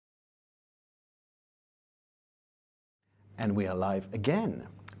And we are live again.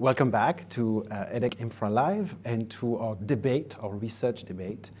 Welcome back to EDHEC Infra Live and to our debate, our research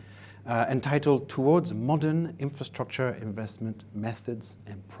debate, entitled Towards Modern Infrastructure Investment Methods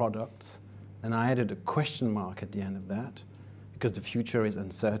and Products. And I added a question mark at the end of that because the future is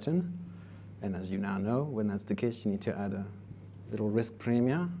uncertain. And as you now know, when that's the case, you need to add a little risk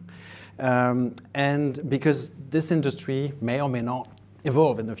premium. And because this industry may or may not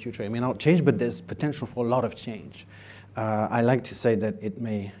evolve in the future. It may not change, but there's potential for a lot of change. I like to say that it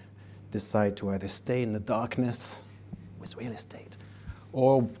may decide to either stay in the darkness with real estate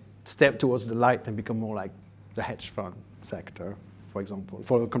or step towards the light and become more like the hedge fund sector, for example,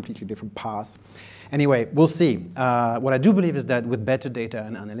 follow a completely different path. Anyway, we'll see. What I do believe is that with better data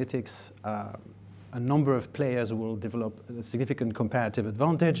and analytics, a number of players will develop a significant comparative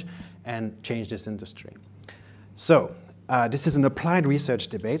advantage and change this industry. So, this is an applied research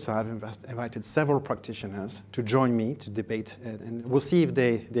debate, so I've invited several practitioners to join me to debate, and we'll see if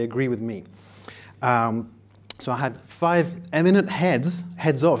they agree with me. So I have 5 eminent heads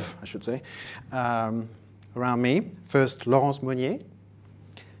of, I should say, around me. First, Laurence Monnier,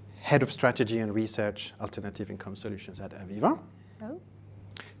 Head of Strategy and Research, Alternative Income Solutions at Aviva. Hello.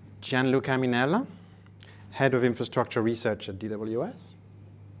 Gianluca Minella, Head of Infrastructure Research at DWS.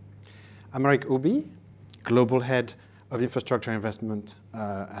 Amarik Ubhi, Global Head of Infrastructure Investment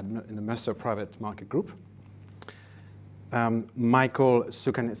in the Mercer Private Market Group. Michael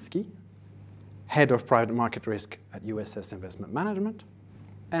Suchanecki, Head of Private Market Risk at USS Investment Management.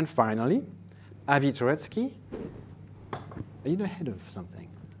 And finally, Avi Turetsky. Are you the head of something?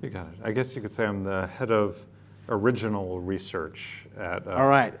 You got it. I guess you could say I'm the head of original research at... All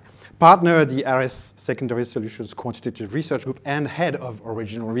right. Partner at the RS Secondary Solutions Quantitative Research Group and head of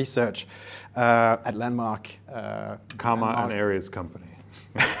original research at Landmark. And Areas Company.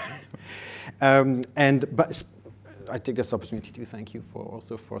 But I take this opportunity to thank you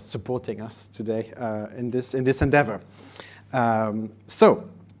also for supporting us today in this endeavor. So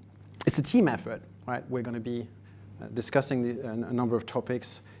it's a team effort, right? We're going to be discussing a number of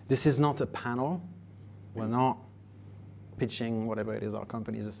topics. This is not a panel. We're not pitching whatever it is our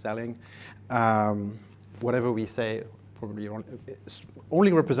companies are selling. Whatever we say probably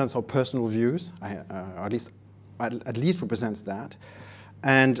only represents our personal views, at least represents that.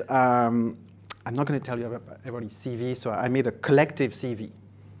 And I'm not going to tell you everybody's CV, so I made a collective CV.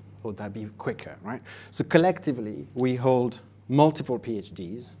 Would that be quicker, right? So collectively, we hold multiple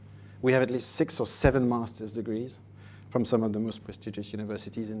PhDs. We have at least 6 or 7 master's degrees from some of the most prestigious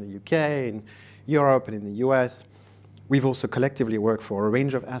universities in the UK, in Europe, and in the US. We've also collectively worked for a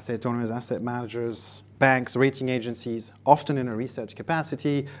range of asset owners, asset managers, banks, rating agencies, often in a research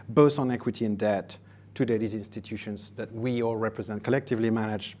capacity, both on equity and debt. Today, these institutions that we all represent collectively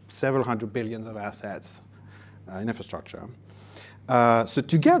manage several hundred billions of assets in infrastructure. So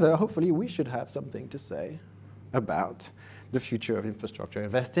together, hopefully, we should have something to say about the future of infrastructure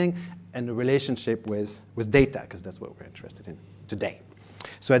investing and the relationship with data, because that's what we're interested in today.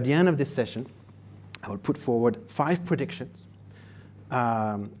 So at the end of this session, I will put forward 5 predictions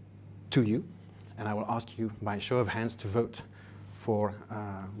to you, and I will ask you by show of hands to vote for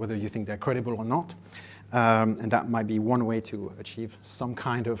whether you think they're credible or not. And that might be one way to achieve some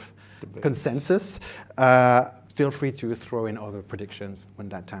kind of consensus. Feel free to throw in other predictions when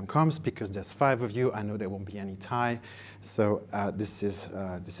that time comes, because there's 5 of you. I know there won't be any tie, so this is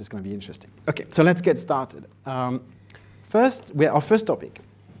going to be interesting. Okay, so let's get started. First, our first topic,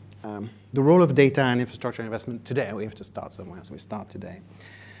 the role of data and infrastructure investment today. We have to start somewhere, so we start today.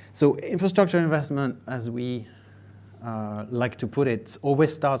 So infrastructure investment, as we like to put it,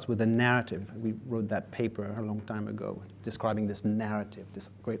 always starts with a narrative. We wrote that paper a long time ago describing this narrative, this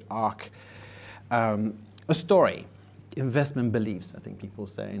great arc. A story, investment beliefs, I think people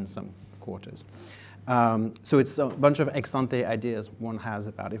say in some quarters. So it's a bunch of ex-ante ideas one has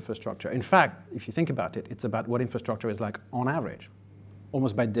about infrastructure. In fact, if you think about it, it's about what infrastructure is like on average,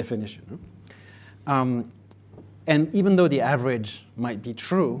 almost by definition. And even though the average might be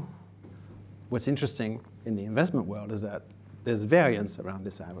true, what's interesting in the investment world is that there's variance around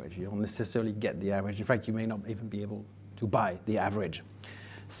this average. You don't necessarily get the average. In fact, you may not even be able to buy the average.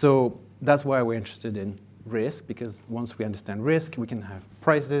 So that's why we're interested in risk, because once we understand risk, we can have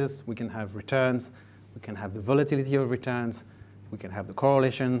prices, we can have returns, we can have the volatility of returns, we can have the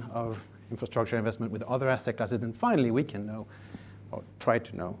correlation of infrastructure investment with other asset classes, and finally we can know, or try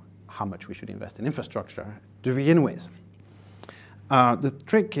to know, how much we should invest in infrastructure to begin with. The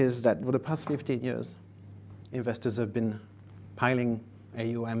trick is that for the past 15 years, investors have been piling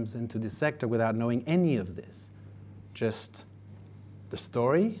AUMs into this sector without knowing any of this, just the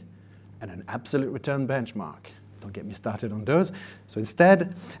story and an absolute return benchmark. don't get me started on those. So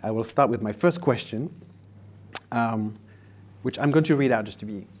instead, I will start with my first question, which I'm going to read out just to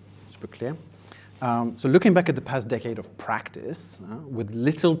be super clear. So looking back at the past decade of practice, with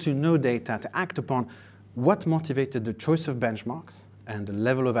little to no data to act upon, what motivated the choice of benchmarks and the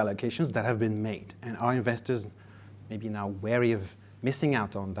level of allocations that have been made? And are investors maybe now wary of missing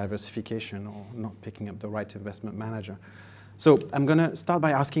out on diversification or not picking up the right investment manager? So I'm going to start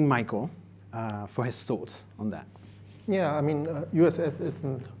by asking Michael for his thoughts on that. Yeah, I mean, USS is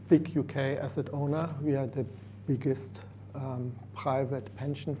a big UK asset owner. We are the biggest private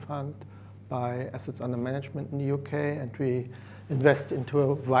pension fund by assets under management in the UK, and we invest into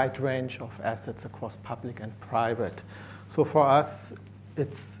a wide range of assets across public and private. So for us,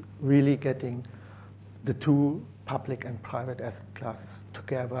 it's really getting the two public and private asset classes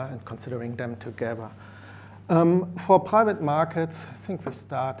together and considering them together. For private markets, I think we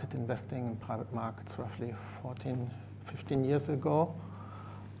started investing in private markets roughly 15 years ago.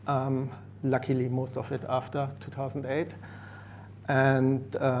 Luckily, most of it after 2008.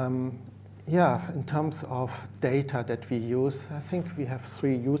 And yeah, in terms of data that we use, I think we have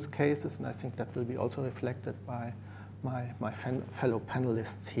 3 use cases, and I think that will be also reflected by my fellow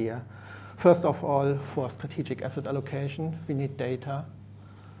panelists here. First of all, for strategic asset allocation, we need data.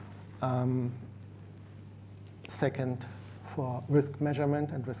 Second, for risk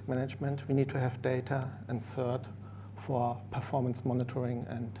measurement and risk management, we need to have data. And third, for performance monitoring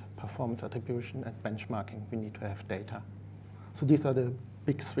and performance attribution and benchmarking, we need to have data. So these are the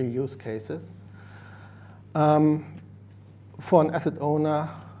big 3 use cases. For an asset owner,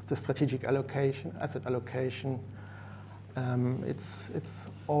 the strategic asset allocation, it's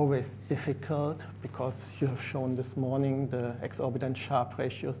always difficult because you have shown this morning the exorbitant Sharpe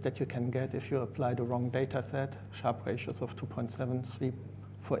ratios that you can get if you apply the wrong data set, Sharpe ratios of 2.73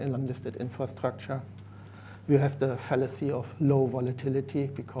 for unlisted infrastructure. We have the fallacy of low volatility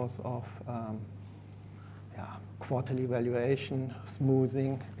because of quarterly valuation,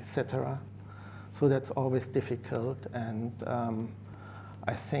 smoothing, etc. So that's always difficult. And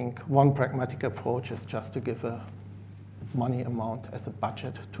I think one pragmatic approach is just to give a money amount as a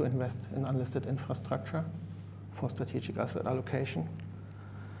budget to invest in unlisted infrastructure for strategic asset allocation.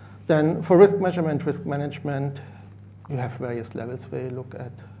 Then for risk measurement, risk management, you have various levels where you look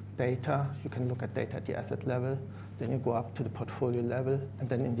at data. You can look at data at the asset level, then you go up to the portfolio level, and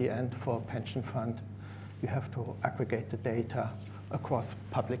then in the end, for a pension fund, you have to aggregate the data across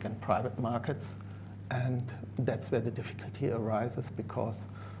public and private markets. And that's where the difficulty arises, because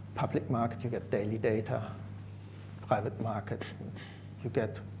public market, you get daily data. Private markets, you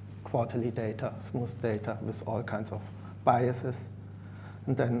get quarterly data, smooth data with all kinds of biases.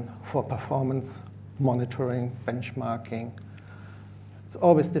 And then for performance monitoring, benchmarking, it's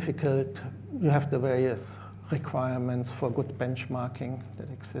always difficult. You have the various requirements for good benchmarking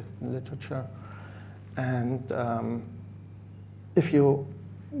that exist in literature. And if you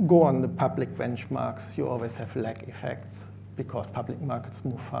go on the public benchmarks, you always have lag effects because public markets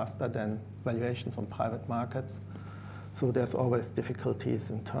move faster than valuations on private markets. So there's always difficulties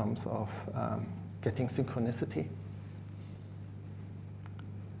in terms of getting synchronicity.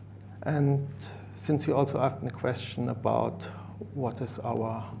 And since you also asked the question about what is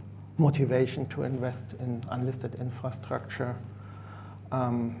our motivation to invest in unlisted infrastructure,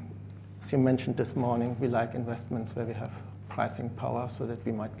 as you mentioned this morning, we like investments where we have pricing power so that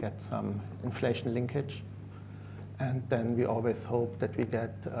we might get some inflation linkage. And then we always hope that we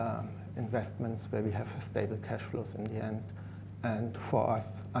get investments where we have stable cash flows in the end. And for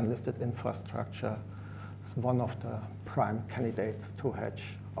us, unlisted infrastructure is one of the prime candidates to hedge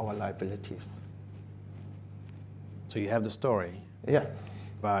our liabilities. So you have the story. Yes.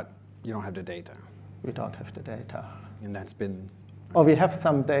 But you don't have the data. We don't have the data. And that's been... Or we have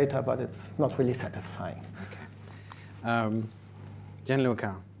some data, but it's not really satisfying. Okay.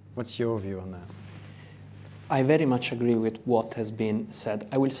 Gianluca, what's your view on that? I very much agree with what has been said.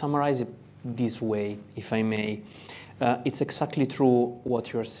 I will summarize it this way, if I may. It's exactly true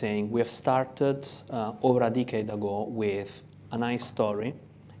what you're saying. We have started over a decade ago with a nice story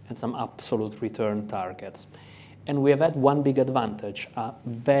and some absolute return targets. And we have had one big advantage, a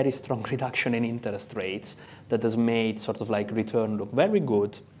very strong reduction in interest rates that has made sort of like return look very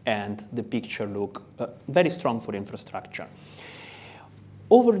good and the picture look very strong for infrastructure.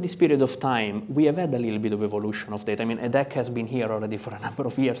 Over this period of time, we have had a little bit of evolution of data. I mean, EDHEC has been here already for a number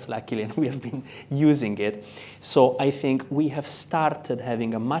of years, luckily, and we have been using it. So I think we have started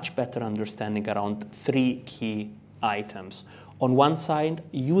having a much better understanding around 3 key items. On one side,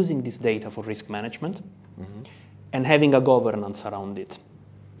 using this data for risk management, and having a governance around it.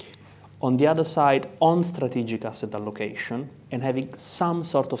 On the other side, on strategic asset allocation and having some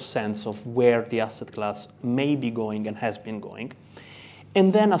sort of sense of where the asset class may be going and has been going.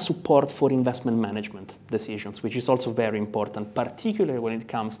 And then a support for investment management decisions, which is also very important, particularly when it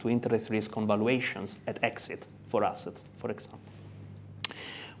comes to interest risk on valuations at exit for assets, for example.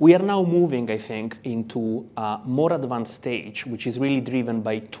 We are now moving, I think, into a more advanced stage, which is really driven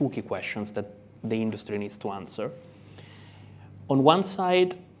by two key questions that the industry needs to answer. On one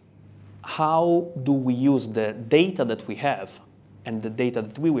side, how do we use the data that we have and the data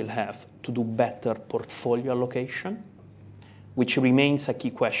that we will have to do better portfolio allocation, which remains a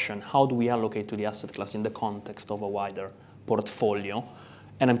key question. How do we allocate to the asset class in the context of a wider portfolio?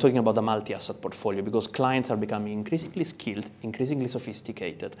 And I'm talking about a multi-asset portfolio because clients are becoming increasingly skilled, increasingly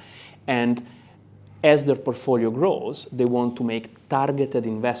sophisticated. And as their portfolio grows, they want to make targeted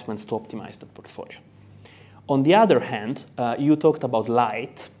investments to optimize the portfolio. On the other hand, you talked about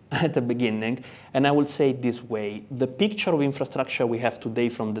light at the beginning, and I would say it this way. The picture of infrastructure we have today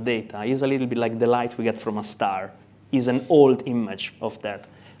from the data is a little bit like the light we get from a star, is an old image of that.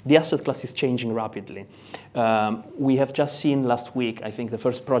 The asset class is changing rapidly. We have just seen last week, I think, the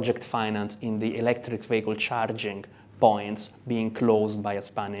first project finance in the electric vehicle charging points being closed by a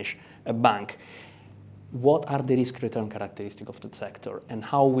Spanish bank. What are the risk-return characteristics of the sector, and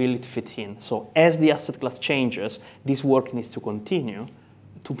how will it fit in? So as the asset class changes, this work needs to continue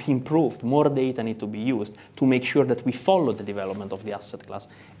to be improved. More data need to be used to make sure that we follow the development of the asset class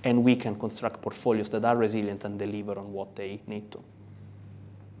and we can construct portfolios that are resilient and deliver on what they need to.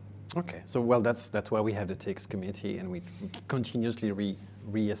 Okay, so well, that's why we have the TICS committee, and we continuously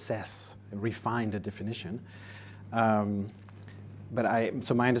reassess and refine the definition. So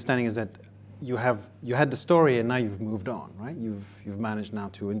my understanding is that you had the story, and now you've moved on, right? You've managed now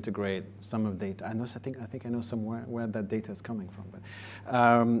to integrate some of data. I think I know somewhere where that data is coming from, but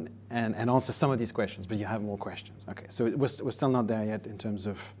and also some of these questions. But you have more questions. Okay, so we're still not there yet in terms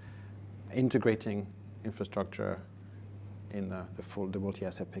of integrating infrastructure in the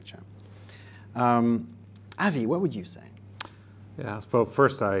multi-asset picture. Avi, what would you say? Yeah, well,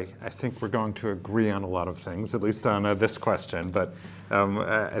 first, I think we're going to agree on a lot of things, at least on this question, but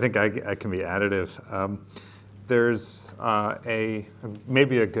I think I can be additive. There's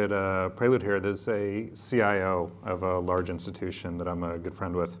maybe a good prelude here. There's a CIO of a large institution that I'm a good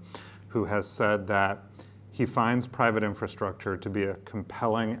friend with who has said that he finds private infrastructure to be a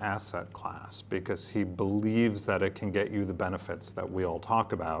compelling asset class because he believes that it can get you the benefits that we all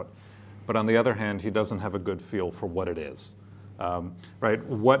talk about. But on the other hand, he doesn't have a good feel for what it is. Right?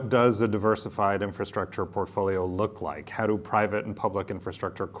 What does a diversified infrastructure portfolio look like? How do private and public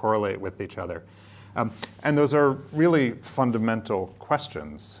infrastructure correlate with each other? And those are really fundamental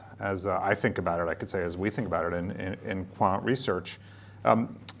questions as I think about it, I could say as we think about it in quant research.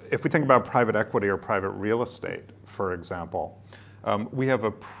 If we think about private equity or private real estate, for example, we have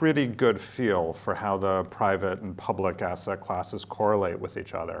a pretty good feel for how the private and public asset classes correlate with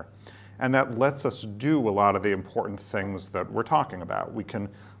each other. And that lets us do a lot of the important things that we're talking about. We can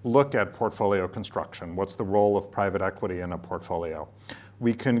look at portfolio construction. What's the role of private equity in a portfolio?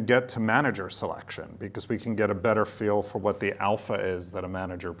 We can get to manager selection because we can get a better feel for what the alpha is that a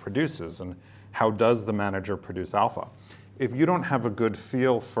manager produces and how does the manager produce alpha. If you don't have a good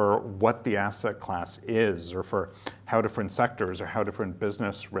feel for what the asset class is or for how different sectors or how different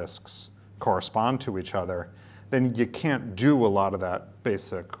business risks correspond to each other, then you can't do a lot of that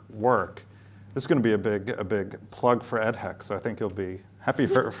basic work. This is going to be a big plug for EDHEC, so I think you'll be happy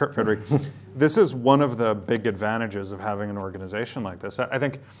for Frederic. This is one of the big advantages of having an organization like this. I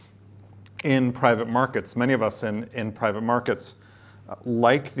think in private markets, many of us in private markets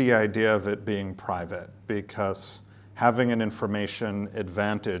like the idea of it being private because having an information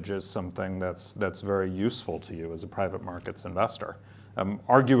advantage is something that's very useful to you as a private markets investor.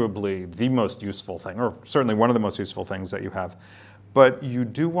 Arguably the most useful thing, or certainly one of the most useful things that you have. But you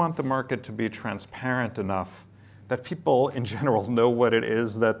do want the market to be transparent enough that people in general know what it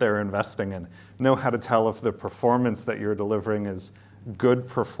is that they're investing in, know how to tell if the performance that you're delivering is good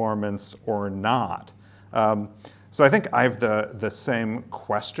performance or not. So I think I have the same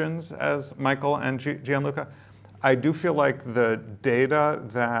questions as Michael and Gianluca. I do feel like the data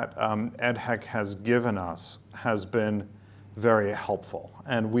that EDHEC has given us has been very helpful,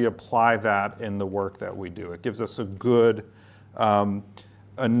 and we apply that in the work that we do. It gives us a good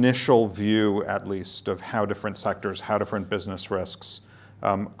initial view, at least, of how different sectors, how different business risks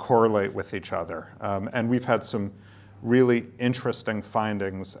correlate with each other. And we've had some really interesting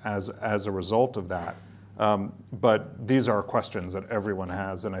findings as a result of that. But these are questions that everyone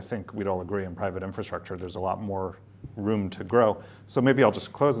has, and I think we'd all agree in private infrastructure there's a lot more room to grow. So maybe I'll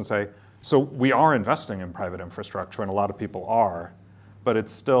just close and say, So we are investing in private infrastructure, and a lot of people are, but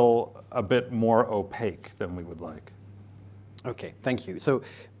it's still a bit more opaque than we would like. Okay, thank you. So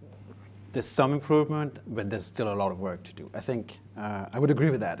there's some improvement, but there's still a lot of work to do. I think I would agree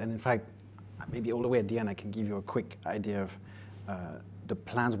with that. And in fact, maybe all the way at the end, I can give you a quick idea of the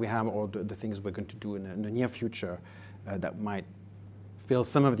plans we have or the things we're going to do in the near future that might fill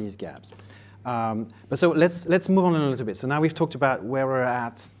some of these gaps. But so let's move on a little bit. So now we've talked about where we're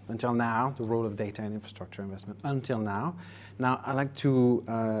at until now, the role of data and infrastructure investment until now. Now I'd like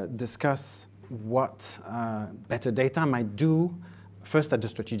to discuss what better data might do first at the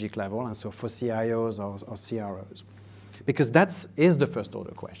strategic level, and so for CIOs or CROs. Because that is the first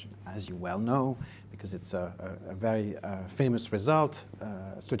order question, as you well know, because it's a very famous result.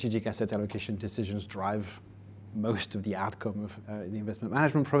 Strategic asset allocation decisions drive most of the outcome of the investment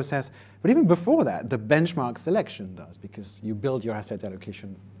management process. But even before that, the benchmark selection does, because you build your asset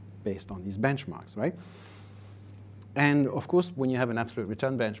allocation based on these benchmarks, right? And of course, when you have an absolute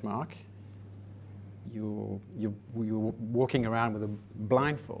return benchmark, you're walking around with a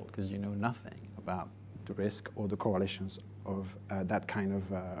blindfold because you know nothing about the risk or the correlations of that kind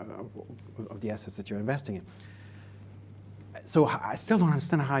of the assets that you're investing in. So I still don't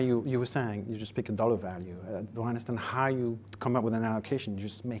understand how you were saying you just pick a dollar value. I don't understand how you come up with an allocation. You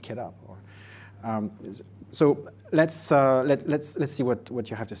just make it up. Or, so let's see what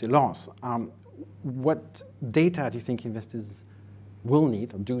you have to say, Laurence. What data do you think investors will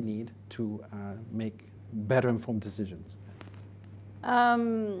need or do need to make better informed decisions?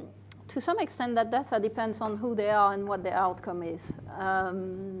 To some extent, that data depends on who they are and what their outcome is.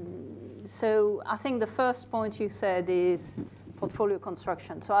 So I think the first point you said is portfolio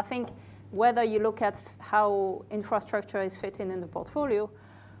construction. So I think whether you look at how infrastructure is fitting in the portfolio,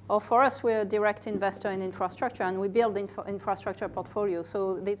 or for us, we're a direct investor in infrastructure, and we build infrastructure portfolio.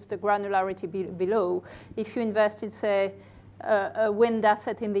 So it's the granularity below. If you invest in, say, a wind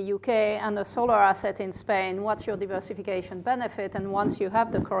asset in the UK and a solar asset in Spain, what's your diversification benefit? And once you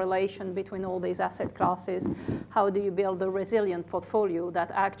have the correlation between all these asset classes, how do you build a resilient portfolio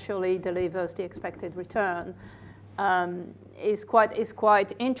that actually delivers the expected return? Is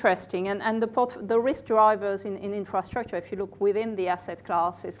quite interesting. And the risk drivers in infrastructure, if you look within the asset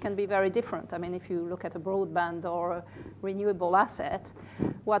classes, can be very different. I mean, if you look at a broadband or a renewable asset,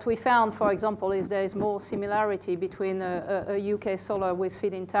 what we found, for example, is there is more similarity between a UK solar with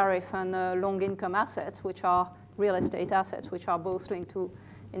feed-in tariff and long-income assets, which are real estate assets, which are both linked to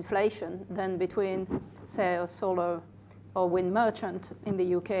inflation, than between, say, a solar or wind merchant in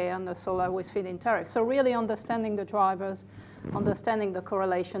the UK and the solar with feed-in tariff. So really understanding the drivers, understanding the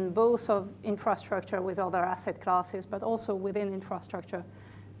correlation, both of infrastructure with other asset classes, but also within infrastructure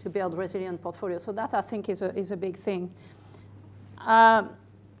to build resilient portfolios. So that, I think, is a big thing.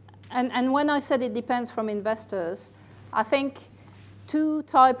 And when I said it depends from investors, I think two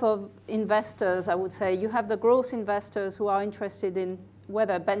types of investors, I would say. You have the growth investors who are interested in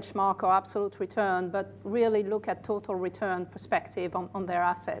whether benchmark or absolute return, but really look at total return perspective on their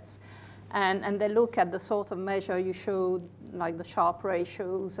assets. And they look at the sort of measure you showed, like the Sharpe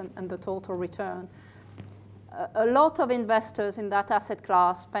ratios and the total return. A lot of investors in that asset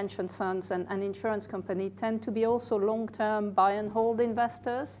class, pension funds and insurance companies, tend to be also long-term buy and hold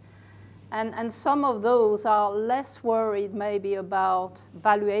investors. And some of those are less worried maybe about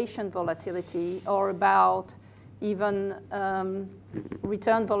valuation volatility or about even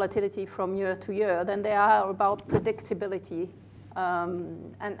return volatility from year to year than they are about predictability.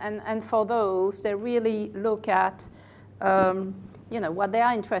 And for those, they really look at, what they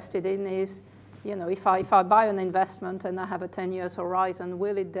are interested in is, if I buy an investment and I have a 10 years horizon,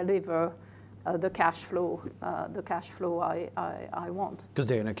 will it deliver the cash flow I want? Because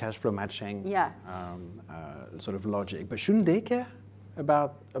they're in a cash flow matching sort of logic. But shouldn't they care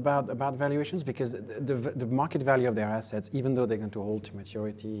about valuations? Because the market value of their assets, even though they're going to hold to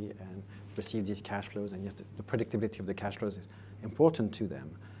maturity and receive these cash flows, and yes, the predictability of the cash flows is important to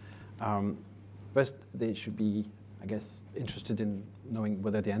them. First, they should be, I guess, interested in knowing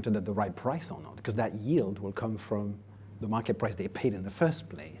whether they entered at the right price or not, because that yield will come from the market price they paid in the first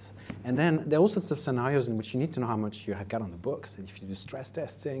place. And then there are all sorts of scenarios in which you need to know how much you have got on the books. If you do stress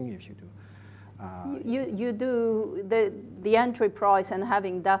testing, if you do... You do the entry price, and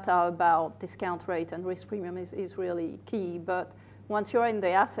having data about discount rate and risk premium is really key. But once you're in the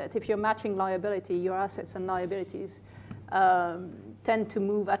asset, if you're matching liability, your assets and liabilities tend to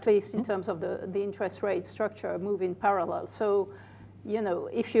move, at least in terms of the interest rate structure, move in parallel. So,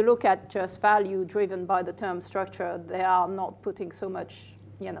 if you look at just value driven by the term structure, they are not putting so much,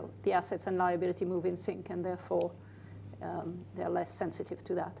 the assets and liability move in sync, and therefore they're less sensitive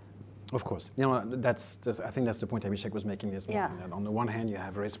to that. Of course. I think that's the point Abhishek was making this morning. That on the one hand, you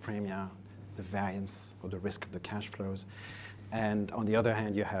have risk premia, the variance or the risk of the cash flows, and on the other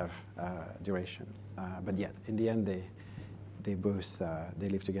hand, you have duration. But yet, in the end, they both they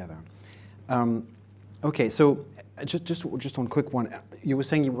live together. Okay, so just one quick one. You were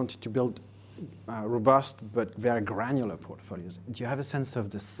saying you wanted to build robust but very granular portfolios. Do you have a sense of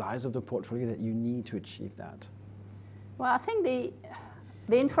the size of the portfolio that you need to achieve that? Well, I think the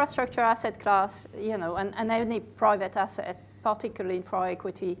infrastructure asset class, and any private asset, particularly infra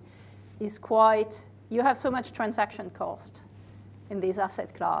equity, is quite, you have so much transaction cost in this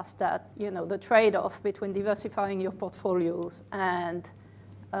asset class that, the trade-off between diversifying your portfolios and,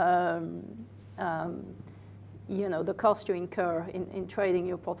 the cost you incur in trading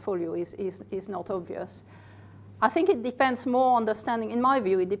your portfolio is not obvious. I think it depends more on in my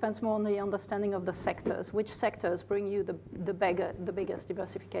view, it depends more on the understanding of the sectors. Which sectors bring you the biggest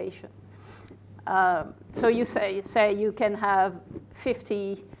diversification? So you say you can have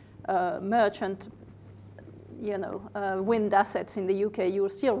 50 merchant, wind assets in the UK, you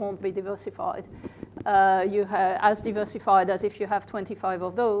still won't be diversified. As diversified as if you have 25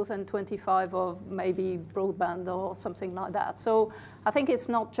 of those and 25 of maybe broadband or something like that. So I think it's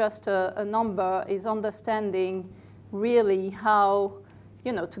not just a number, it's understanding really how,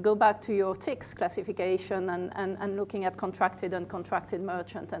 to go back to your TICS classification and looking at contracted and contracted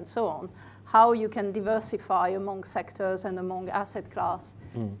merchant and so on, how you can diversify among sectors and among asset class,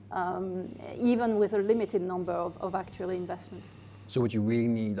 even with a limited number of actual investment. So what you really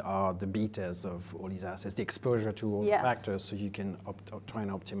need are the betas of all these assets, the exposure to all the factors, so you can try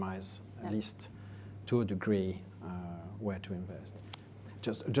and optimize, at least to a degree, where to invest.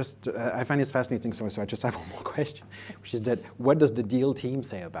 I find this fascinating, so I just have one more question, which is that what does the deal team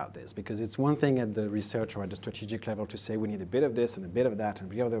say about this? Because it's one thing at the research or at the strategic level to say we need a bit of this and a bit of that and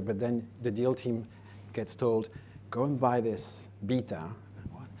a bit of that, but then the deal team gets told, go and buy this beta.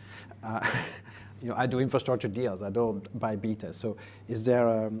 I do infrastructure deals. I don't buy beta. So is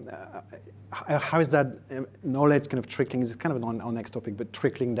there how is that knowledge kind of trickling? It's kind of an on next topic, but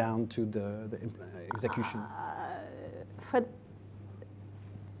trickling down to the execution?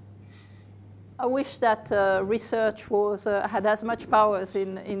 I wish that research had as much powers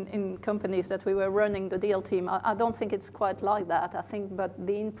in companies that we were running the deal team. I don't think it's quite like that. I think, but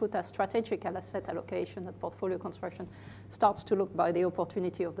the input as strategic asset allocation at portfolio construction starts to look by the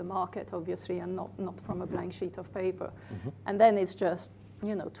opportunity of the market, obviously, and not from a blank sheet of paper. And then it's just,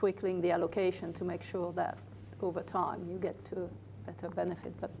 tweaking the allocation to make sure that over time you get to better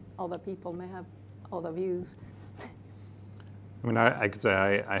benefit, but other people may have other views. I mean, I could say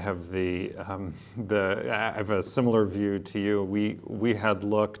I have I have a similar view to you. We had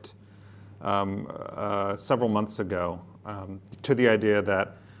looked several months ago to the idea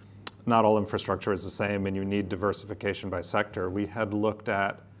that not all infrastructure is the same and you need diversification by sector. We had looked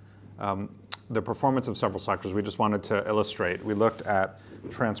at the performance of several sectors. We just wanted to illustrate. We looked at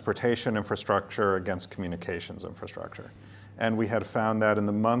transportation infrastructure against communications infrastructure. And we had found that in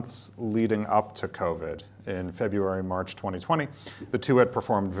the months leading up to COVID, in February, March 2020, the two had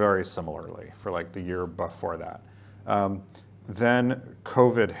performed very similarly for like the year before that. Then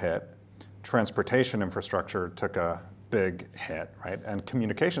COVID hit, transportation infrastructure took a big hit, right? And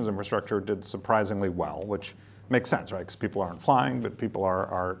communications infrastructure did surprisingly well, which makes sense, right? Because people aren't flying, but people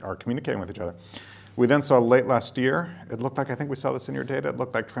are communicating with each other. We then saw late last year, it looked like, I think we saw this in your data, it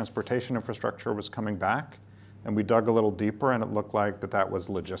looked like transportation infrastructure was coming back. And we dug a little deeper, and it looked like that was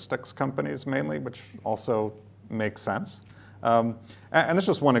logistics companies mainly, which also makes sense. And this is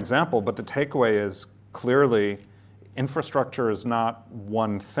just one example, but the takeaway is clearly infrastructure is not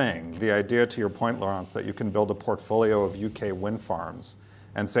one thing. The idea, to your point, Laurence, that you can build a portfolio of UK wind farms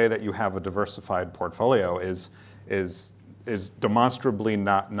and say that you have a diversified portfolio is demonstrably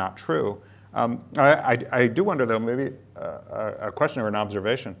not true. I do wonder, though, maybe a question or an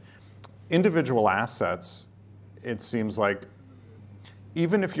observation. Individual assets, it seems like,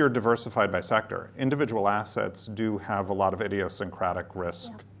 even if you're diversified by sector, individual assets do have a lot of idiosyncratic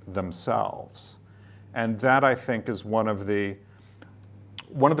risk themselves. And that, I think, is one of the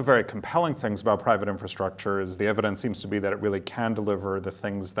very compelling things about private infrastructure is the evidence seems to be that it really can deliver the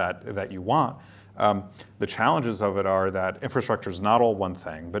things that you want. The challenges of it are that infrastructure is not all one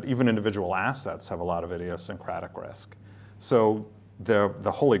thing, but even individual assets have a lot of idiosyncratic risk. So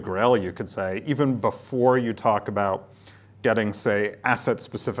the holy grail, you could say, even before you talk about getting, say,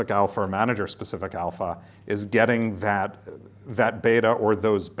 asset-specific alpha or manager-specific alpha, is getting that beta or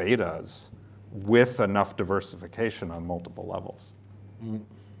those betas with enough diversification on multiple levels.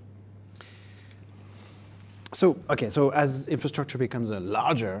 So, okay, so as infrastructure becomes a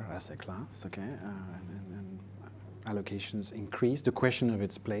larger asset class, okay, and allocations increase, the question of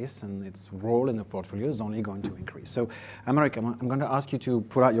its place and its role in the portfolio is only going to increase. So, Amarik, I'm going to ask you to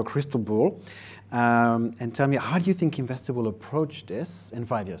pull out your crystal ball and tell me, how do you think investors will approach this in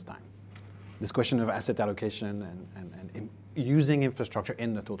 5 years' time? This question of asset allocation and using infrastructure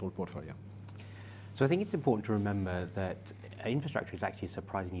in the total portfolio. So I think it's important to remember that infrastructure is actually a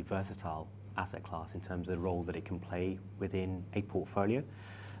surprisingly versatile asset class in terms of the role that it can play within a portfolio.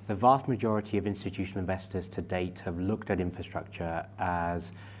 The vast majority of institutional investors to date have looked at infrastructure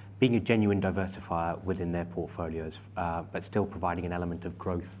as being a genuine diversifier within their portfolios, but still providing an element of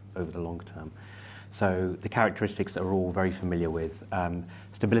growth over the long term. So the characteristics that we're all very familiar with,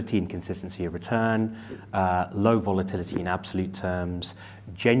 stability and consistency of return, low volatility in absolute terms,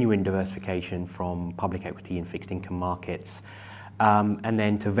 genuine diversification from public equity and fixed income markets, and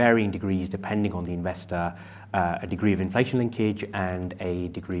then to varying degrees, depending on the investor, a degree of inflation linkage and a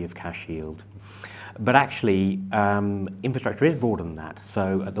degree of cash yield. But actually, infrastructure is broader than that.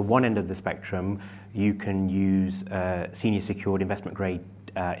 So at the one end of the spectrum, you can use senior secured investment grade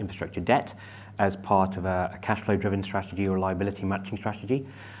infrastructure debt as part of a cash flow driven strategy or liability matching strategy.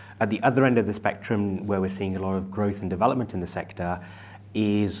 At the other end of the spectrum, where we're seeing a lot of growth and development in the sector,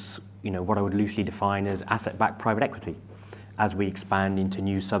 is what I would loosely define as asset-backed private equity, as we expand into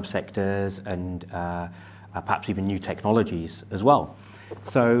new subsectors and perhaps even new technologies as well.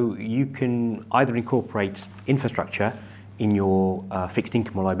 So you can either incorporate infrastructure in your fixed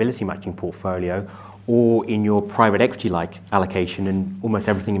income or liability matching portfolio, or in your private equity-like allocation, and almost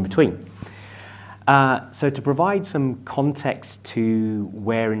everything in between. So to provide some context to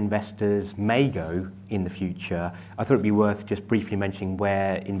where investors may go in the future, I thought it'd be worth just briefly mentioning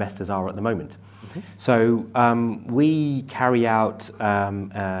where investors are at the moment. Okay. So we carry out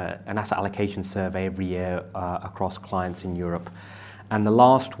an asset allocation survey every year across clients in Europe, and the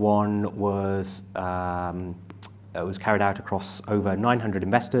last one was carried out across over 900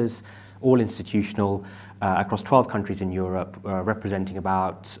 investors, all institutional, across 12 countries in Europe, representing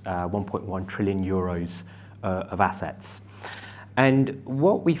about 1.1 trillion euros of assets. And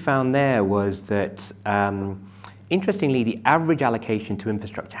what we found there was that, interestingly, the average allocation to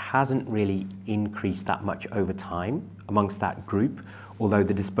infrastructure hasn't really increased that much over time amongst that group, although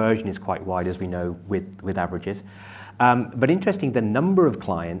the dispersion is quite wide, as we know, with averages. But interesting, the number of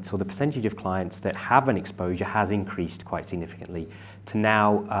clients, or the percentage of clients that have an exposure, has increased quite significantly to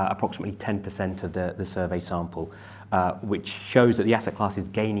now approximately 10% of the survey sample, which shows that the asset class is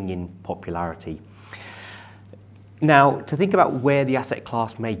gaining in popularity. Now, to think about where the asset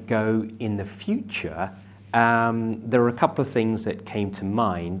class may go in the future, there are a couple of things that came to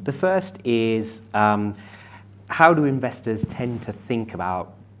mind. The first is, how do investors tend to think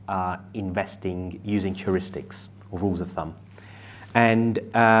about investing using heuristics or rules of thumb? And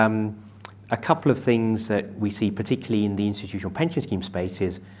a couple of things that we see, particularly in the institutional pension scheme space,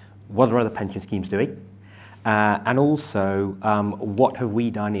 is what are other pension schemes doing? And also, what have we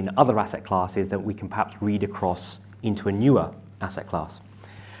done in other asset classes that we can perhaps read across into a newer asset class?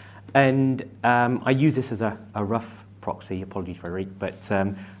 And I use this as a rough proxy, apologies Frederic, but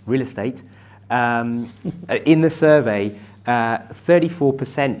real estate. In the survey,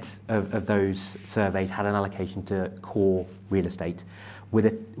 34% of those surveyed had an allocation to core real estate, with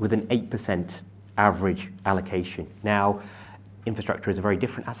an 8% average allocation. Now, infrastructure is a very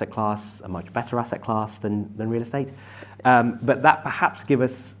different asset class, a much better asset class than real estate, but that perhaps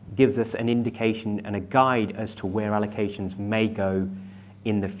gives us an indication and a guide as to where allocations may go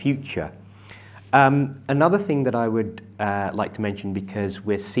in the future. Another thing that I would like to mention, because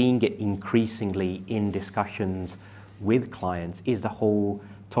we're seeing it increasingly in discussions with clients, is the whole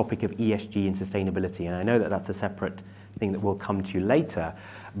topic of ESG and sustainability. And I know that that's a separate thing that we'll come to later,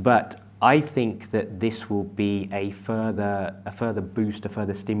 but I think that this will be a further boost, a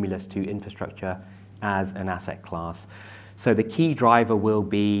further stimulus to infrastructure as an asset class. So the key driver will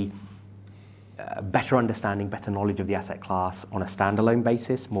be better understanding, better knowledge of the asset class on a standalone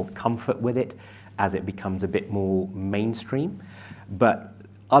basis, more comfort with it as it becomes a bit more mainstream. But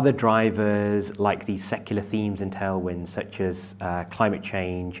other drivers like these secular themes and tailwinds, such as climate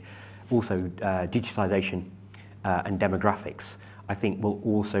change, also digitalization and demographics, I think will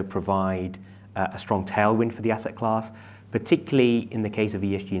also provide a strong tailwind for the asset class, particularly in the case of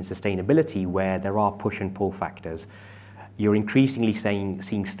ESG and sustainability, where there are push and pull factors. You're increasingly seeing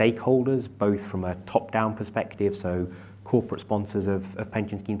stakeholders, both from a top-down perspective, so corporate sponsors of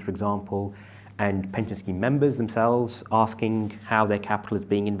pension schemes, for example, and pension scheme members themselves asking how their capital is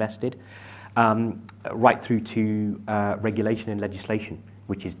being invested, right through to regulation and legislation,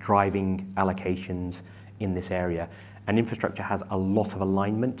 which is driving allocations in this area. And infrastructure has a lot of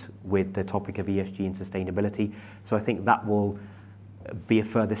alignment with the topic of ESG and sustainability. So I think that will be a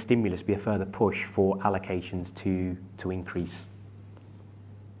further stimulus, be a further push for allocations to increase.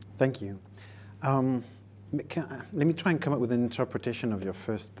 Thank you. Let me try and come up with an interpretation of your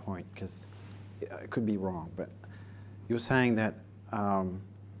first point, because it could be wrong, but you're saying that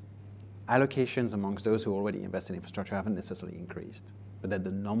allocations amongst those who already invest in infrastructure haven't necessarily increased, but that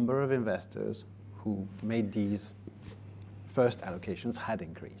the number of investors who made these first allocations had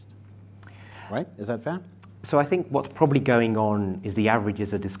increased. Right? Is that fair? So I think what's probably going on is the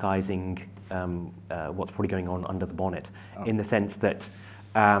averages are disguising what's probably going on under the bonnet, in the sense that,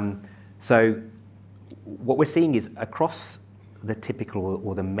 so what we're seeing is across the typical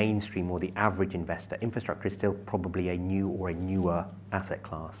or the mainstream or the average investor, infrastructure is still probably a new or a newer asset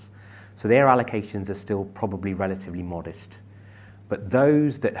class. So their allocations are still probably relatively modest. But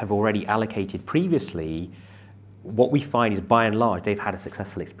those that have already allocated previously, what we find is by and large, they've had a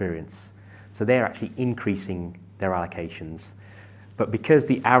successful experience. So they're actually increasing their allocations. But because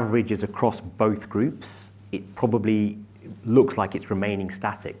the average is across both groups, it probably looks like it's remaining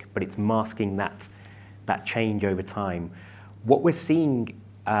static, but it's masking that change over time. What we're seeing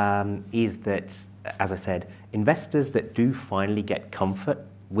is that, as I said, investors that do finally get comfort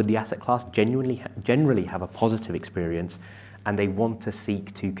with the asset class generally have a positive experience, and they want to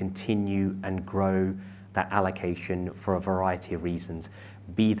seek to continue and grow that allocation for a variety of reasons,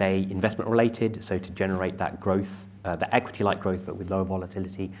 be they investment related, so to generate that growth, the equity-like growth but with lower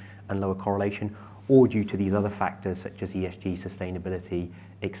volatility and lower correlation, or due to these other factors such as ESG, sustainability,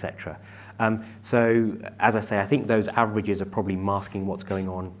 etc. So, as I say, I think those averages are probably masking what's going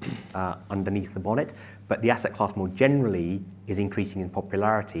on underneath the bonnet, but the asset class more generally is increasing in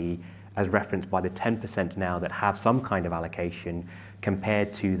popularity, as referenced by the 10% now that have some kind of allocation,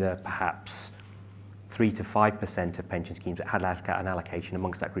 compared to the perhaps 3 to 5% of pension schemes that had an allocation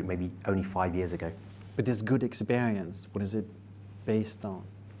amongst that group maybe only 5 years ago. But this good experience, what is it based on?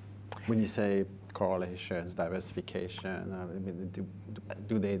 When you say correlations, diversification, I mean,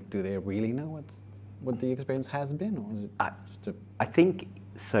 do they really know what the experience has been, or is it just a... I think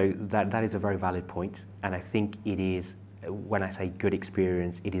so. That is a very valid point, and I think it is. When I say good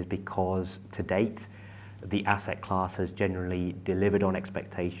experience, it is because to date, the asset class has generally delivered on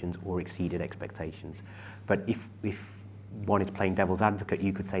expectations or exceeded expectations. But if one is playing devil's advocate,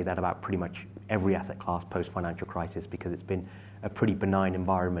 you could say that about pretty much every asset class post-financial crisis, because it's been a pretty benign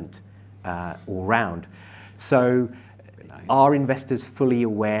environment all round. So are investors fully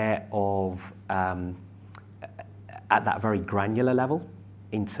aware of, at that very granular level,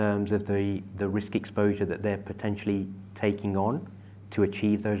 in terms of the risk exposure that they're potentially taking on to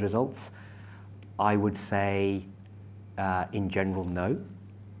achieve those results? I would say, in general, no.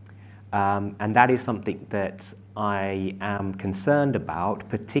 And that is something that I am concerned about,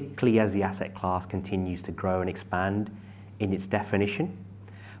 particularly as the asset class continues to grow and expand in its definition,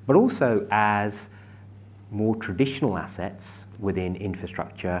 but also as more traditional assets within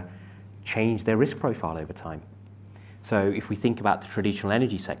infrastructure change their risk profile over time. So if we think about the traditional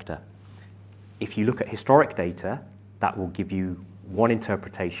energy sector, if you look at historic data, that will give you one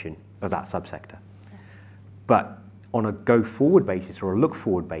interpretation of that subsector. But on a go-forward basis or a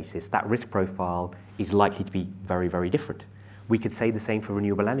look-forward basis, that risk profile is likely to be very, very different. We could say the same for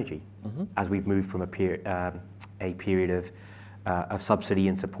renewable energy, as we've moved from a period of subsidy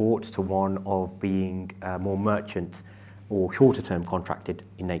and support to one of being more merchant or shorter-term contracted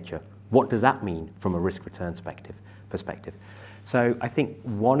in nature. What does that mean from a risk-return perspective? So I think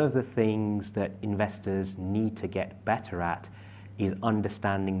one of the things that investors need to get better at is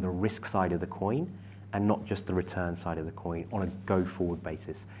understanding the risk side of the coin and not just the return side of the coin on a go-forward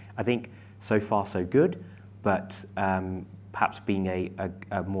basis. I think so far so good, but perhaps being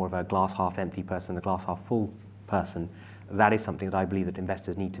a more of a glass half empty person, a glass half full person, that is something that I believe that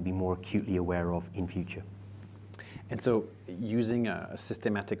investors need to be more acutely aware of in future. And so using a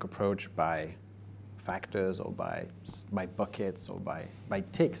systematic approach by factors or by buckets or by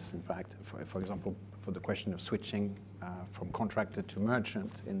ticks, in fact, for example, for the question of switching from contracted to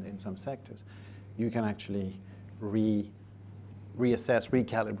merchant in some sectors, you can actually reassess,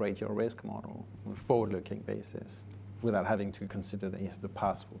 recalibrate your risk model on a forward-looking basis without having to consider that, yes, the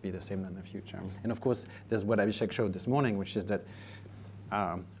past will be the same in the future. And of course, there's what EDHEC showed this morning, which is that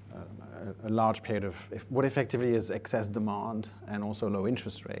a large period of what effectively is excess demand and also low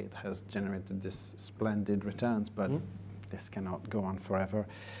interest rate has generated this splendid returns, but this cannot go on forever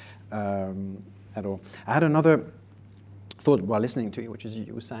at all. I had another thought while listening to you, which is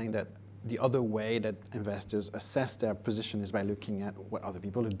you were saying that the other way that investors assess their position is by looking at what other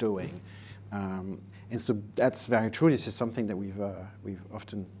people are doing. And so that's very true. This is something that we've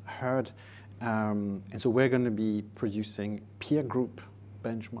often heard. And so we're going to be producing peer group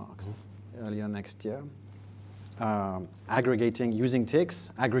benchmarks earlier next year, aggregating, using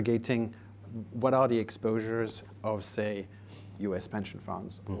TICs, aggregating what are the exposures of, say, US pension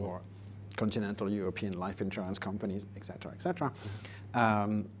funds or continental European life insurance companies, et cetera,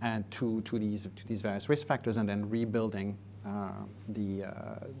 and to these various risk factors, and then rebuilding the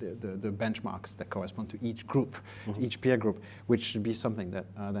benchmarks that correspond to each group, each peer group, which should be something that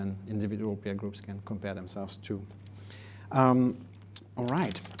then individual peer groups can compare themselves to. All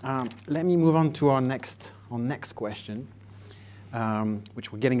right, let me move on to our next question,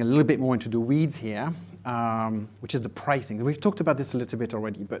 which we're getting a little bit more into the weeds here, which is the pricing. We've talked about this a little bit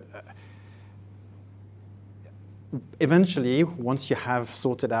already, but eventually, once you have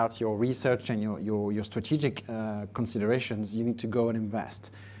sorted out your research and your strategic considerations, you need to go and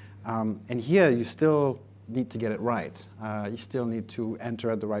invest. And here, you still need to get it right. You still need to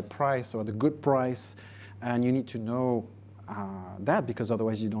enter at the right price or the good price, and you need to know that, because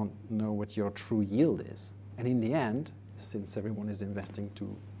otherwise you don't know what your true yield is. And in the end, since everyone is investing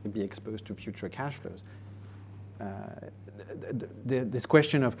to be exposed to future cash flows, this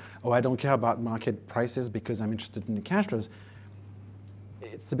question of, oh, I don't care about market prices because I'm interested in the cash flows,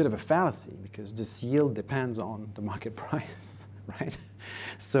 it's a bit of a fallacy, because this yield depends on the market price, right?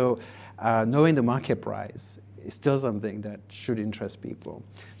 So knowing the market price is still something that should interest people.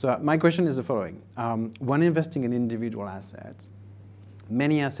 So my question is the following. When investing in individual assets,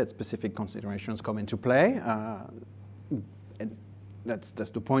 many asset-specific considerations come into play. And that's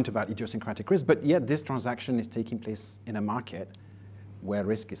the point about idiosyncratic risk, but yet this transaction is taking place in a market where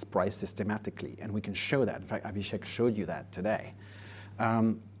risk is priced systematically, and we can show that. In fact, Abhishek showed you that today.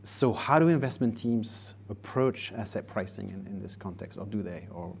 So how do investment teams approach asset pricing in this context, or do they?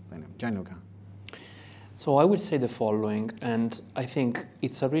 Or Gianluca? So I would say the following, and I think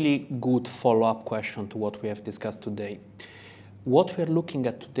it's a really good follow-up question to what we have discussed today. What we're looking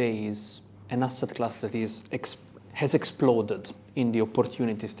at today is an asset class that has exploded in the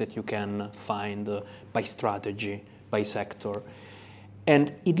opportunities that you can find by strategy, by sector.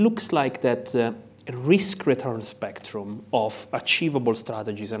 And it looks like that risk-return spectrum of achievable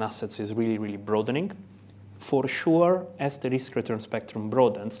strategies and assets is really, really broadening. For sure, as the risk-return spectrum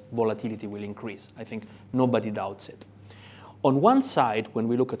broadens, volatility will increase. I think nobody doubts it. On one side, when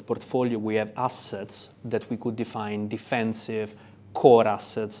we look at portfolio, we have assets that we could define defensive, core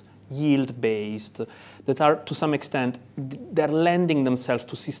assets, yield-based, that are, to some extent, they're lending themselves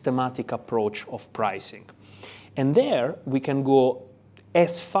to systematic approach of pricing. And there, we can go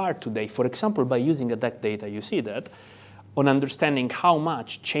as far today, for example, by using EDHEC data, you see that, on understanding how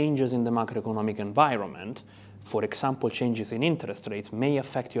much changes in the macroeconomic environment, for example, changes in interest rates, may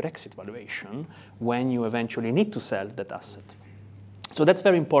affect your exit valuation when you eventually need to sell that asset. So that's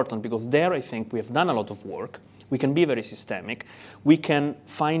very important, because there, I think, we have done a lot of work. We can be very systemic. We can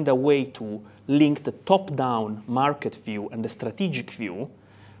find a way to link the top-down market view and the strategic view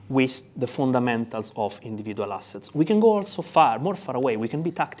with the fundamentals of individual assets. We can go also more far away. We can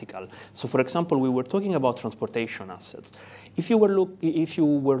be tactical. So, for example, we were talking about transportation assets. If you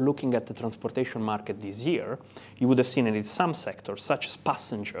were looking at the transportation market this year, you would have seen in some sectors, such as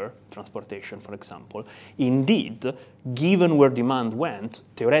passenger transportation, for example, indeed, given where demand went,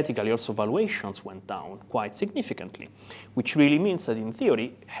 theoretically also valuations went down quite significantly, which really means that in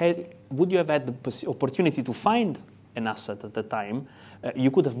theory, would you have had the opportunity to find an asset at the time,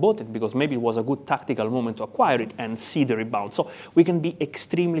 you could have bought it because maybe it was a good tactical moment to acquire it and see the rebound. So we can be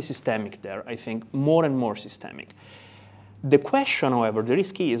extremely systemic there, I think, more and more systemic. The question, however, the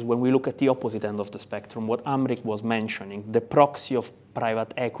risk is when we look at the opposite end of the spectrum, what Amarik was mentioning, the proxy of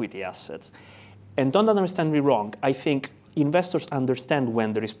private equity assets. And don't understand me wrong, I think investors understand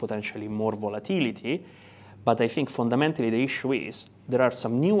when there is potentially more volatility, but I think fundamentally the issue is there are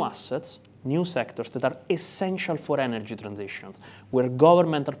some new assets, new sectors that are essential for energy transitions, where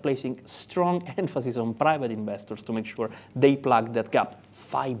governments are placing strong emphasis on private investors to make sure they plug that gap.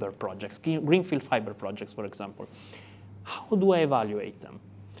 Fiber projects, greenfield fiber projects, for example. How do I evaluate them?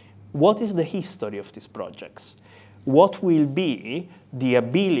 What is the history of these projects? What will be the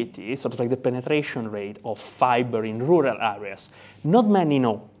ability, sort of like the penetration rate of fiber in rural areas? Not many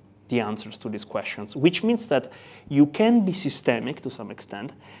know the answers to these questions, which means that you can be systemic to some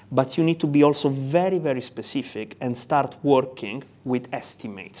extent, but you need to be also very, very specific and start working with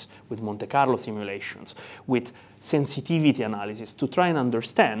estimates, with Monte Carlo simulations, with sensitivity analysis to try and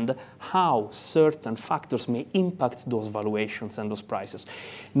understand how certain factors may impact those valuations and those prices.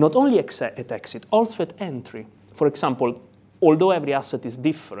 Not only at exit, also at entry. For example, although every asset is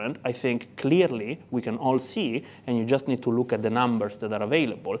different, I think clearly we can all see, and you just need to look at the numbers that are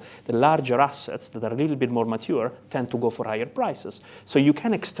available, the larger assets that are a little bit more mature tend to go for higher prices. So you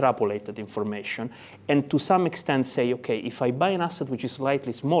can extrapolate that information and to some extent say, okay, if I buy an asset which is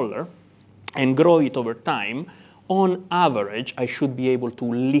slightly smaller and grow it over time, on average, I should be able to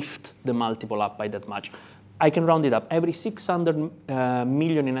lift the multiple up by that much. I can round it up. Every 600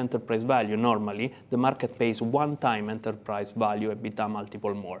 million in enterprise value, normally, the market pays 1 time enterprise value EBITDA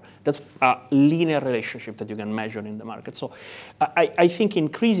multiple more. That's a linear relationship that you can measure in the market. So I think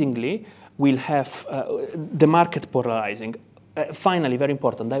increasingly we'll have the market polarizing. Finally, very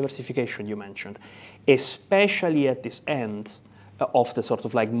important, diversification you mentioned, especially at this end of the sort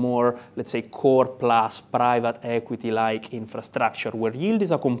of like more, let's say, core plus private equity-like infrastructure, where yield is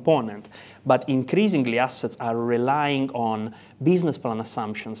a component, but increasingly assets are relying on business plan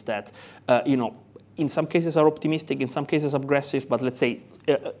assumptions that, in some cases are optimistic, in some cases aggressive, but let's say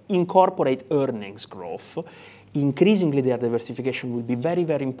incorporate earnings growth. Increasingly, their diversification will be very,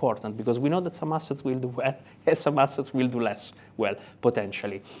 very important because we know that some assets will do well and some assets will do less well,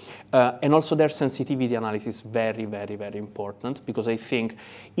 potentially. And also their sensitivity analysis is very, very, very important because I think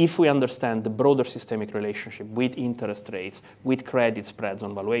if we understand the broader systemic relationship with interest rates, with credit spreads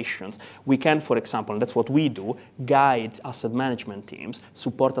on valuations, we can, for example, and that's what we do, guide asset management teams,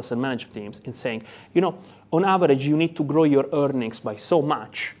 support asset management teams in saying, on average, you need to grow your earnings by so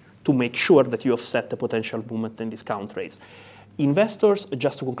much to make sure that you offset the potential movement in discount rates. Investors,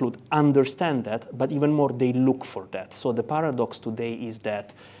 just to conclude, understand that, but even more, they look for that. So the paradox today is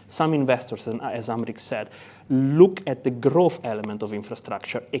that some investors, as Amarik said, look at the growth element of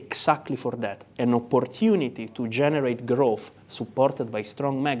infrastructure exactly for that, an opportunity to generate growth supported by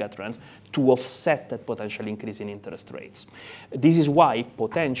strong megatrends to offset that potential increase in interest rates. This is why,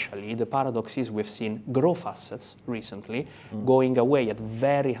 potentially, the paradox is we've seen growth assets recently going away at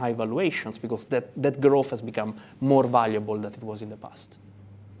very high valuations because that growth has become more valuable than it was in the past.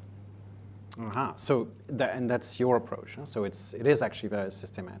 So and that's your approach. Huh? So it is actually very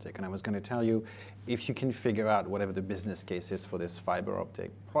systematic. And I was going to tell you, if you can figure out whatever the business case is for this fiber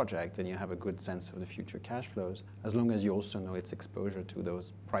optic project, and you have a good sense of the future cash flows, as long as you also know its exposure to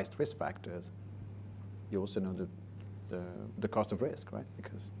those priced risk factors, you also know the cost of risk, right?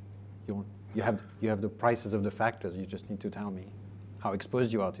 Because you have the prices of the factors. You just need to tell me how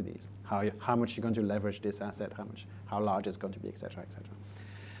exposed you are to these, how much you're going to leverage this asset, how large it's going to be, et cetera, et cetera.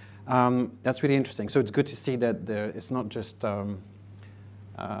 That's really interesting. So it's good to see that it's not just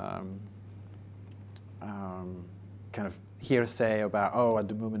kind of hearsay about, at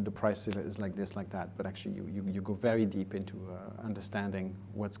the moment the price is like this, like that, but actually you go very deep into understanding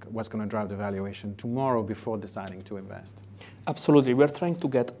what's going to drive the valuation tomorrow before deciding to invest. Absolutely. We're trying to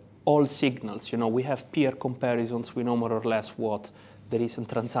get all signals. We have peer comparisons. We know more or less what the recent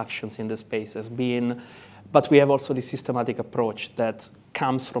transactions in the space have been. But we have also this systematic approach that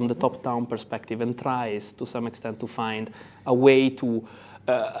comes from the top-down perspective and tries, to some extent, to find a way to,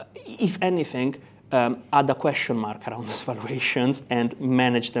 if anything, add a question mark around those valuations and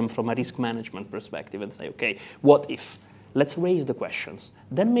manage them from a risk management perspective and say, okay, what if? Let's raise the questions.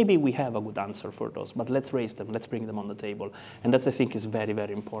 Then maybe we have a good answer for those, but let's raise them. Let's bring them on the table. And that's, I think, is very,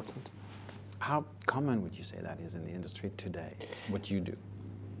 very important. How common would you say that is in the industry today, what you do?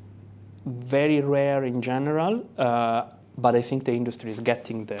 Very rare in general, but I think the industry is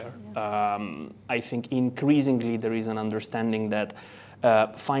getting there. Yeah. I think increasingly there is an understanding that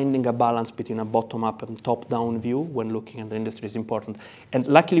finding a balance between a bottom-up and top-down view when looking at the industry is important. And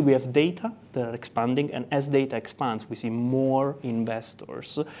luckily we have data that are expanding, and as data expands, we see more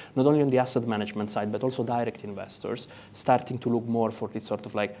investors, not only on the asset management side, but also direct investors, starting to look more for these sort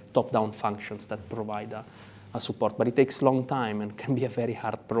of like top-down functions that provide a support. But it takes a long time and can be a very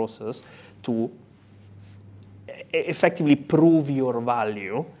hard process to effectively prove your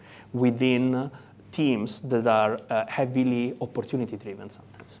value within teams that are heavily opportunity-driven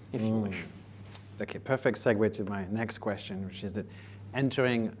sometimes, if you wish. Okay, perfect segue to my next question, which is that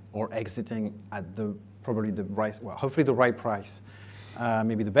entering or exiting at hopefully the right price,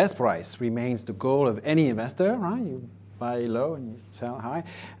 maybe the best price, remains the goal of any investor, right? You buy low and you sell high,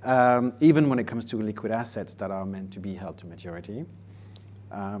 even when it comes to liquid assets that are meant to be held to maturity,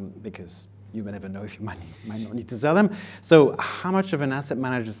 because you may never know if you might not need to sell them. So how much of an asset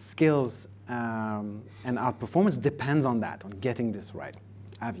manager's skills and outperformance depends on that, on getting this right?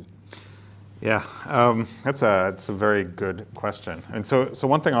 Avi. Yeah, that's a very good question. And so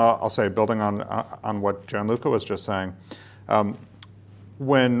one thing I'll say, building on what Gianluca was just saying,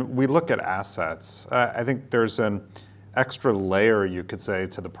 when we look at assets, I think there's an extra layer, you could say,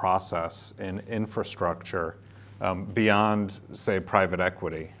 to the process in infrastructure beyond, say, private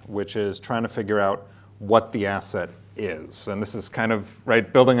equity, which is trying to figure out what the asset is. And this is kind of,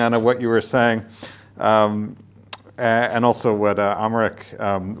 right, building on what you were saying, and also what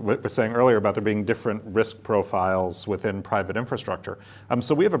Amarik was saying earlier about there being different risk profiles within private infrastructure.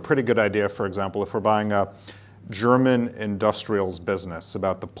 So we have a pretty good idea, for example, if we're buying a German industrials business,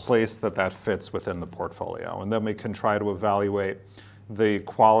 about the place that that fits within the portfolio. And then we can try to evaluate the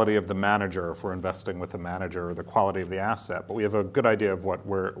quality of the manager if we're investing with a manager, or the quality of the asset. But we have a good idea of what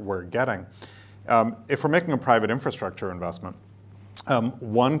we're getting. If we're making a private infrastructure investment,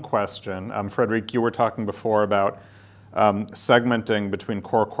 one question, Frederic, you were talking before about segmenting between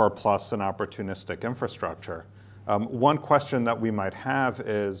core plus and opportunistic infrastructure. One question that we might have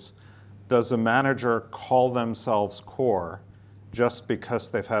is, does a manager call themselves core just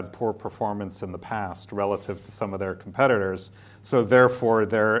because they've had poor performance in the past relative to some of their competitors, so therefore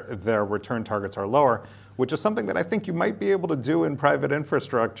their return targets are lower, which is something that I think you might be able to do in private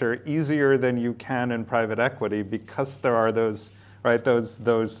infrastructure easier than you can in private equity, because there are those, right, those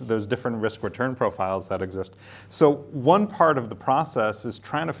different risk return profiles that exist. So one part of the process is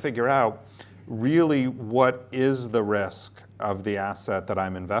trying to figure out really what is the risk of the asset that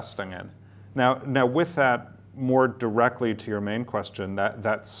I'm investing in. Now with that, more directly to your main question,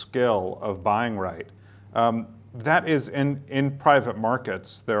 that skill of buying right, that is in private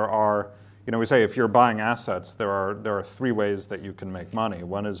markets. There are, we say if you're buying assets, there are three ways that you can make money.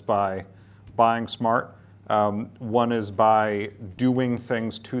 One is by buying smart. One is by doing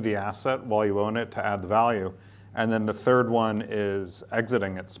things to the asset while you own it to add the value. And then the third one is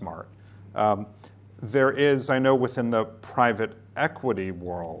exiting it smart. There is, I know within the private equity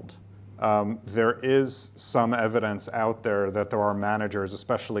world, there is some evidence out there that there are managers,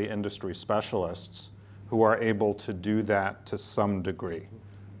 especially industry specialists, who are able to do that to some degree.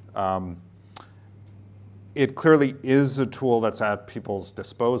 It clearly is a tool that's at people's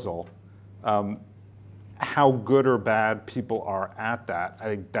disposal. How good or bad people are at that, I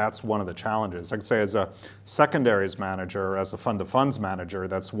think that's one of the challenges. I'd say as a secondaries manager, as a fund of funds manager,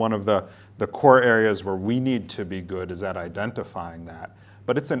 that's one of the core areas where we need to be good, is at identifying that.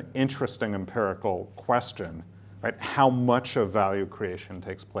 But it's an interesting empirical question, right? How much of value creation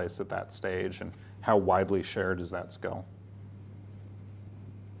takes place at that stage, and how widely shared is that skill?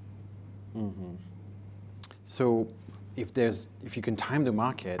 Mm-hmm. So if you can time the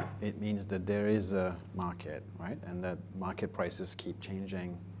market, it means that there is a market, right? And that market prices keep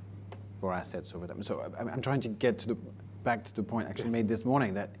changing for assets over time. So I'm trying to get back to the point I actually made this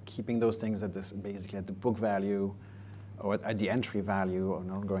morning, that keeping those things basically at the book value or at the entry value on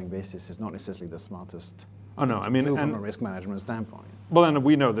an ongoing basis is not necessarily the smartest from a risk management standpoint. Well, and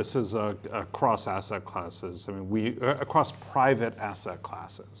we know this is across asset classes. I mean, across private asset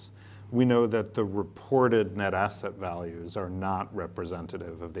classes, we know that the reported net asset values are not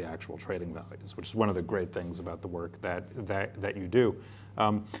representative of the actual trading values, which is one of the great things about the work that you do.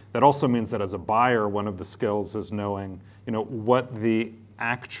 That also means that as a buyer, one of the skills is knowing, what the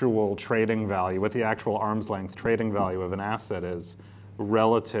actual trading value, what the actual arm's length trading value of an asset is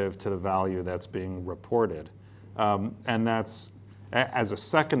relative to the value that's being reported. And that's, as a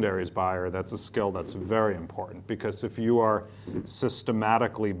secondaries buyer, that's a skill that's very important, because if you are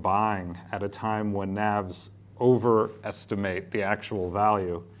systematically buying at a time when NAVs overestimate the actual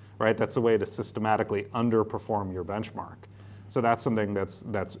value, right, that's a way to systematically underperform your benchmark. So that's something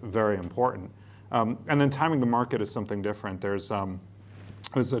that's very important. And then timing the market is something different. There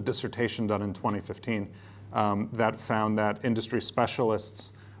was a dissertation done in 2015 that found that industry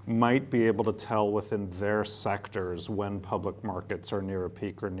specialists might be able to tell within their sectors when public markets are near a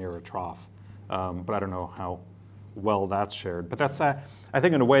peak or near a trough. But I don't know how well that's shared. But that's, I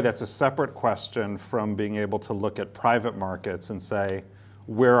think in a way, that's a separate question from being able to look at private markets and say,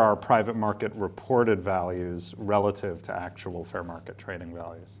 where are private market reported values relative to actual fair market trading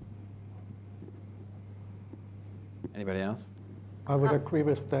values? Anybody else? I would agree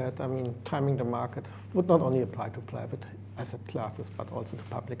with that. I mean, timing the market would not only apply to private asset classes, but also to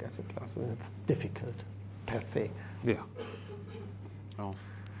public asset classes. And it's difficult per se. Yeah. Oh.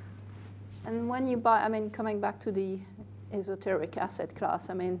 And when you buy, coming back to the esoteric asset class,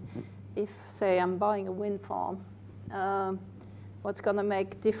 if, say, I'm buying a wind farm, what's going to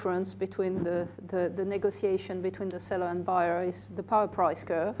make difference between the negotiation between the seller and buyer is the power price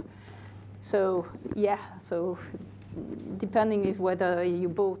curve. So, depending if whether you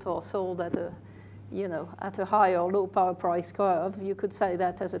bought or sold at a high or low power price curve, you could say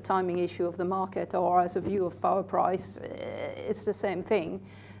that as a timing issue of the market or as a view of power price, it's the same thing.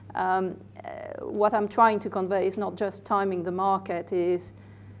 What I'm trying to convey is not just timing the market, is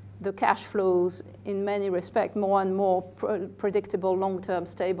the cash flows, in many respects, more and more predictable, long-term,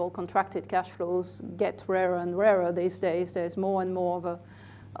 stable, contracted cash flows get rarer and rarer these days. There's more and more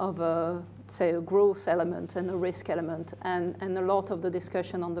of a say, a growth element and a risk element. And a lot of the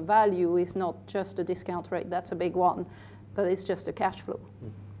discussion on the value is not just the discount rate, that's a big one, but it's just the cash flow.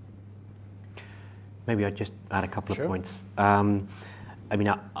 Maybe I'd just add a couple Sure. of points. I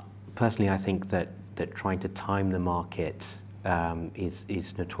mean, personally, I think that trying to time the market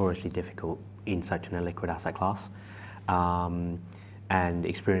is notoriously difficult in such an illiquid asset class. And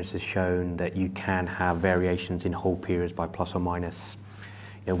experience has shown that you can have variations in hold periods by plus or minus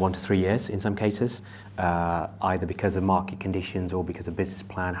 1 to 3 years in some cases, either because of market conditions or because a business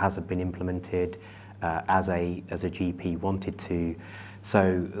plan hasn't been implemented as a GP wanted to.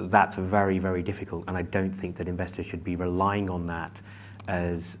 So that's very, very difficult, and I don't think that investors should be relying on that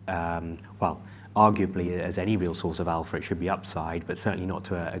as, well, arguably as any real source of alpha. It should be upside, but certainly not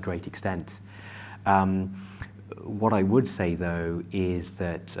to a great extent. What I would say, though, is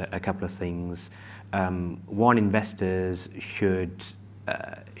that a couple of things. One, investors should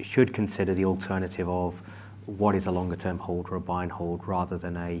consider the alternative of what is a longer-term hold or a buy and hold rather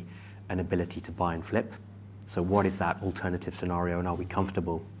than an ability to buy and flip. So what is that alternative scenario, and are we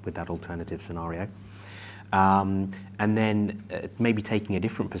comfortable with that alternative scenario? And then maybe taking a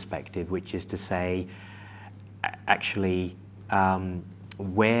different perspective, which is to say, actually,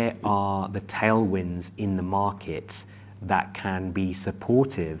 where are the tailwinds in the market that can be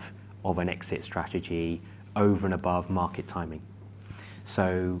supportive of an exit strategy over and above market timing?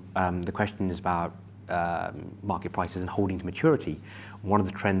 So the question is about market prices and holding to maturity. One of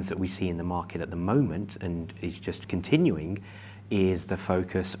the trends that we see in the market at the moment, and is just continuing, is the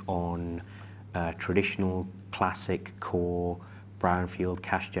focus on traditional, classic, core, brownfield,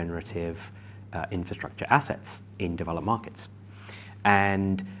 cash generative infrastructure assets in developed markets.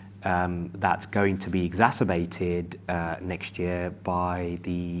 And that's going to be exacerbated next year by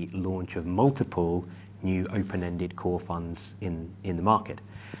the launch of multiple new open-ended core funds in the market.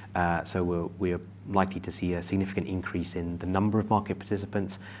 So we're likely to see a significant increase in the number of market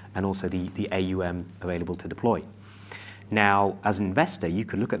participants and also the AUM available to deploy. Now, as an investor, you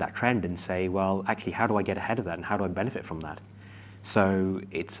could look at that trend and say, well, actually, how do I get ahead of that and how do I benefit from that? So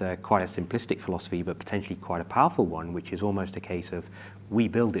it's quite a simplistic philosophy, but potentially quite a powerful one, which is almost a case of we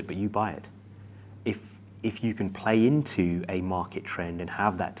build it, but you buy it. If you can play into a market trend and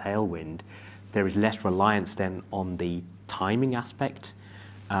have that tailwind, there is less reliance then on the timing aspect,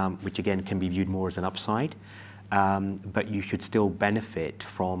 which again can be viewed more as an upside, but you should still benefit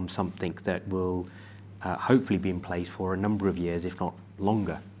from something that will hopefully be in place for a number of years, if not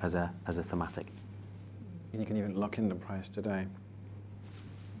longer, as a thematic. You can even lock in the price today.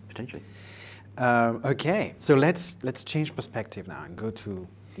 Potentially. Okay, so let's change perspective now and go to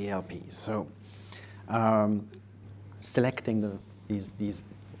the LPs. So selecting these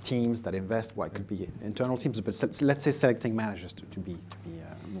teams that invest, well, it could be internal teams, but let's say selecting managers to be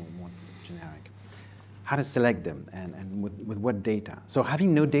more generic. How to select them and with what data? So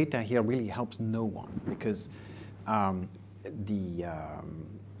having no data here really helps no one, because the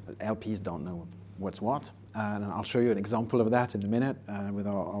LPs don't know what's what. And I'll show you an example of that in a minute with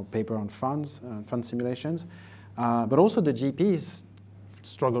our paper on funds, fund simulations. But also the GPs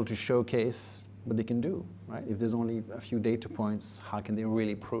struggle to showcase what they can do, right? If there's only a few data points, how can they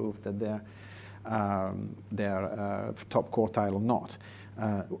really prove that they're top quartile or not?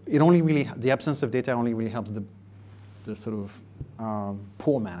 The absence of data only really helps the sort of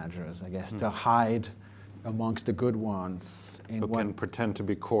poor managers, I guess, to hide amongst the good ones. Who can pretend to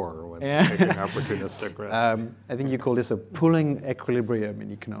be core when taking opportunistic risk. I think you call this a pulling equilibrium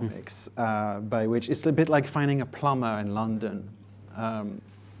in economics, by which it's a bit like finding a plumber in London.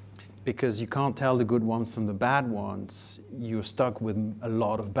 Because you can't tell the good ones from the bad ones, you're stuck with a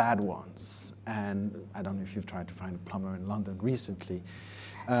lot of bad ones. And I don't know if you've tried to find a plumber in London recently.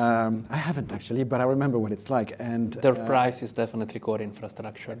 I haven't actually, but I remember what it's like. And their price is definitely core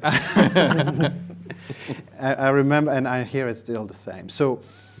infrastructure. I remember, and I hear it's still the same. So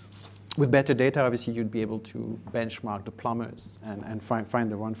with better data, obviously, you'd be able to benchmark the plumbers and find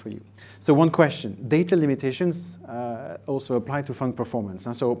the one for you. So one question, data limitations also apply to fund performance.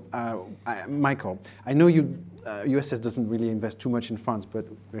 And so, Michael, I know USS doesn't really invest too much in funds, but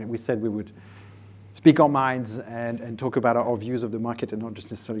we said we would speak our minds and talk about our views of the market and not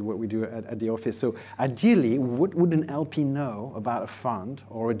just necessarily what we do at the office. So ideally, what would an LP know about a fund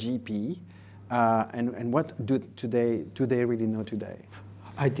or a GP, and what do they really know today?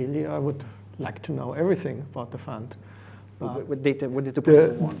 Ideally, I would like to know everything about the fund. What data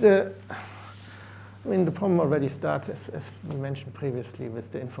person want? I mean, the problem already starts, as we mentioned previously,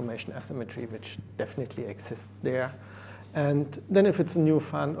 with the information asymmetry, which definitely exists there. And then if it's a new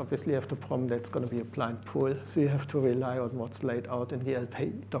fund, obviously you have the problem that it's going to be a blind pool. So you have to rely on what's laid out in the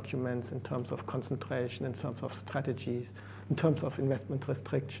LP documents in terms of concentration, in terms of strategies, in terms of investment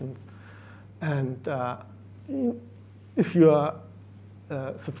restrictions. And if you are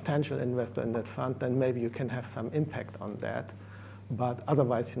a substantial investor in that fund, then maybe you can have some impact on that. But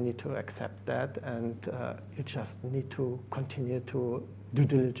otherwise, you need to accept that, and you just need to continue to due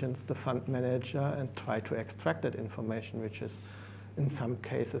diligence the fund manager and try to extract that information, which is in some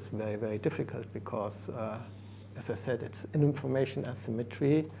cases very, very difficult because, as I said, it's an information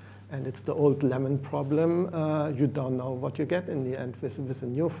asymmetry, and it's the old lemon problem. You don't know what you get in the end with a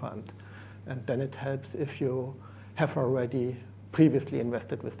new fund. And then it helps if you have already previously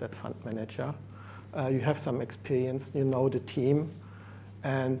invested with that fund manager. You have some experience, you know the team,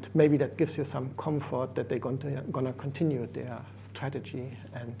 and maybe that gives you some comfort that they're going to continue their strategy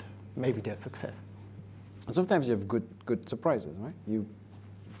and maybe their success. And sometimes you have good surprises, right? You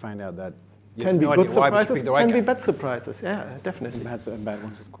find out that you can be no good idea why, but you surprises, pick the right can be guy. bad surprises, yeah, definitely. And bad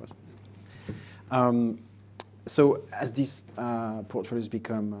ones, of course. So as these portfolios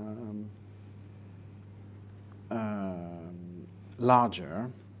become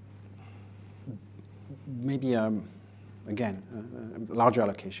larger, maybe again larger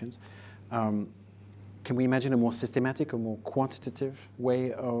allocations, can we imagine a more systematic or more quantitative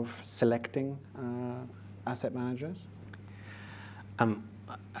way of selecting asset managers? And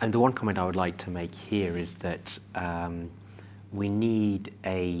the one comment I would like to make here is that we need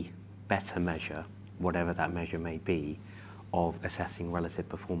a better measure, whatever that measure may be, of assessing relative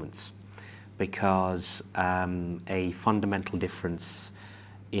performance. Because a fundamental difference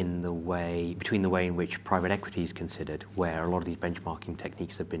in between the way in which private equity is considered, where a lot of these benchmarking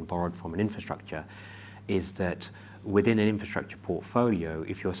techniques have been borrowed from an infrastructure, is that within an infrastructure portfolio,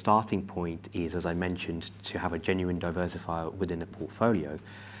 if your starting point is, as I mentioned, to have a genuine diversifier within a portfolio,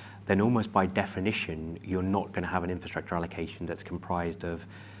 then almost by definition, you're not going to have an infrastructure allocation that's comprised of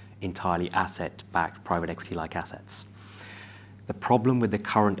entirely asset-backed private equity-like assets. The problem with the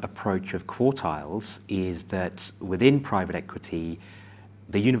current approach of quartiles is that within private equity,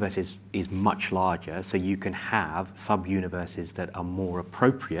 the universe is much larger, so you can have sub-universes that are more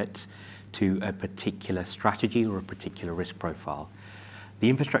appropriate to a particular strategy or a particular risk profile. The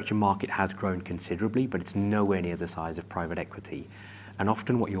infrastructure market has grown considerably, but it's nowhere near the size of private equity. And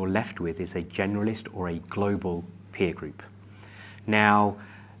often what you're left with is a generalist or a global peer group. Now,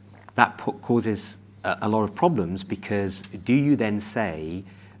 that causes a lot of problems, because do you then say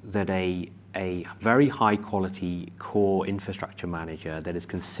that a very high quality core infrastructure manager that has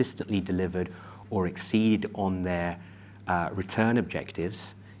consistently delivered or exceeded on their return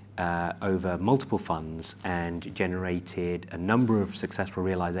objectives over multiple funds and generated a number of successful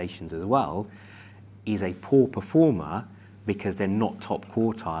realizations as well is a poor performer because they're not top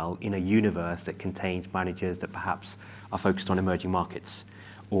quartile in a universe that contains managers that perhaps are focused on emerging markets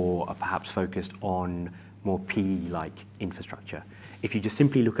or are perhaps focused on more PE-like infrastructure? If you just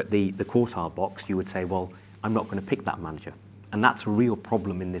simply look at the quartile box, you would say, well, I'm not going to pick that manager. And that's a real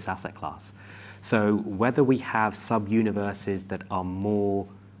problem in this asset class. So whether we have sub-universes that are more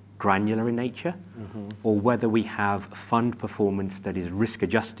granular in nature, or whether we have fund performance that is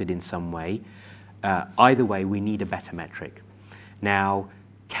risk-adjusted in some way, either way, we need a better metric. Now,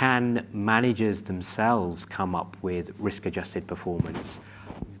 can managers themselves come up with risk-adjusted performance?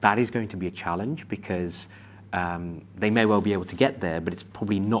 That is going to be a challenge, because they may well be able to get there, but it's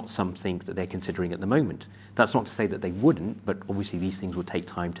probably not something that they're considering at the moment. That's not to say that they wouldn't, but obviously these things will take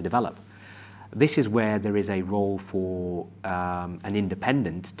time to develop. This is where there is a role for an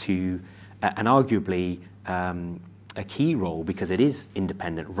independent to, and arguably a key role, because it is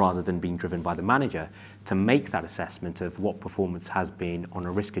independent rather than being driven by the manager, to make that assessment of what performance has been on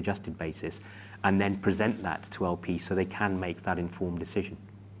a risk-adjusted basis, and then present that to LPs so they can make that informed decision.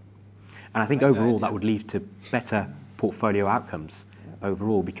 And I think overall that would lead to better portfolio outcomes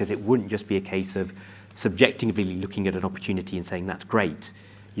overall, because it wouldn't just be a case of subjectively looking at an opportunity and saying that's great.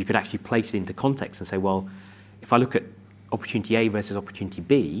 You could actually place it into context and say, well, if I look at opportunity A versus opportunity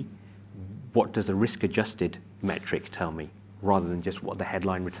B, what does the risk-adjusted metric tell me, rather than just what the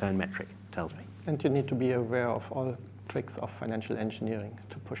headline return metric tells me? And you need to be aware of all tricks of financial engineering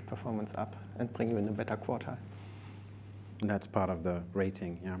to push performance up and bring you in a better quartile. And that's part of the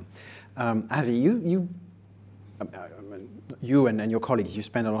rating, yeah. Avi, you and your colleagues, you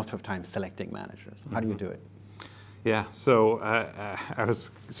spend a lot of time selecting managers. How do you do it? Yeah, so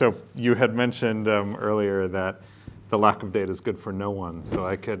so you had mentioned earlier that the lack of data is good for no one. So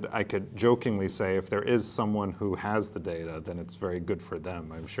I could jokingly say if there is someone who has the data, then it's very good for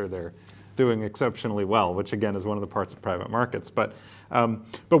them. I'm sure they're doing exceptionally well, which again is one of the parts of private markets. But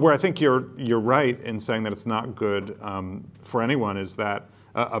where I think you're right in saying that it's not good for anyone is that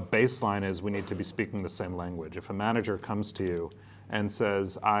a baseline is we need to be speaking the same language. If a manager comes to you and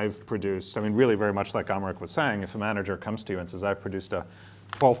says, I've produced, I mean, really very much like Amarik was saying, if a manager comes to you and says, I've produced a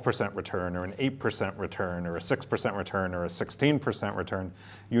 12% return or an 8% return or a 6% return or a 16% return,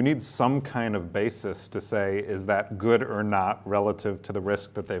 you need some kind of basis to say, is that good or not relative to the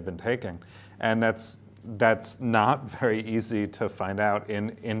risk that they've been taking? And that's not very easy to find out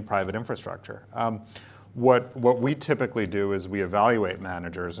in private infrastructure. What we typically do is we evaluate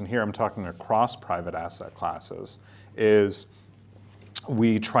managers, and here I'm talking across private asset classes, is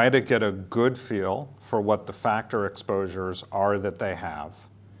we try to get a good feel for what the factor exposures are that they have,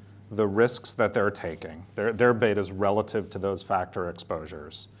 the risks that they're taking, their betas relative to those factor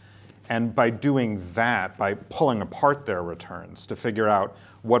exposures. And by doing that, by pulling apart their returns to figure out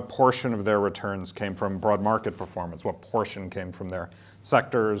what portion of their returns came from broad market performance, what portion came from their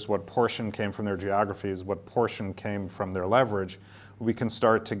sectors, what portion came from their geographies, what portion came from their leverage, we can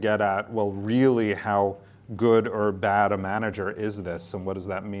start to get at, well, really how good or bad a manager is this, and what does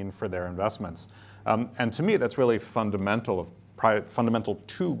that mean for their investments? And to me, that's really fundamental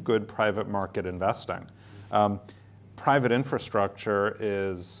to good private market investing. Private infrastructure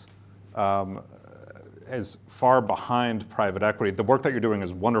is far behind private equity. The work that you're doing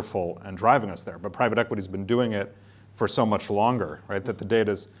is wonderful and driving us there, but private equity's been doing it for so much longer, right? That the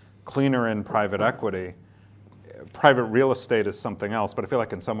data's cleaner in private equity. Private real estate is something else, but I feel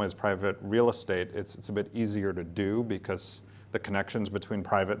like in some ways private real estate, it's a bit easier to do because the connections between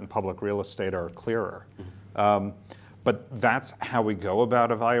private and public real estate are clearer. But that's how we go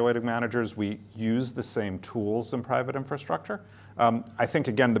about evaluating managers. We use the same tools in private infrastructure. I think,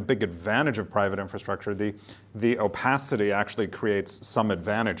 again, the big advantage of private infrastructure, the opacity actually creates some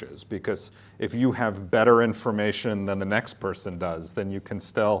advantages, because if you have better information than the next person does, then you can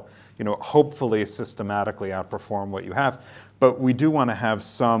still, hopefully systematically outperform what you have. But we do want to have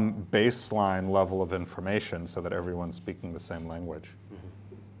some baseline level of information so that everyone's speaking the same language.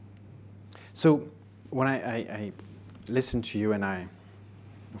 So when I listen to you, and I,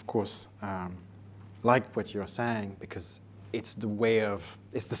 of course, like what you're saying, because it's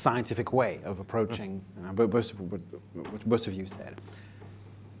the scientific way of approaching, what both of you said.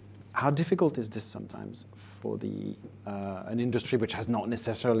 How difficult is this sometimes for an industry which has not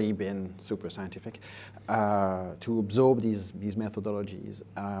necessarily been super scientific to absorb these methodologies?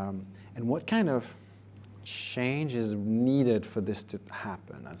 And what kind of change is needed for this to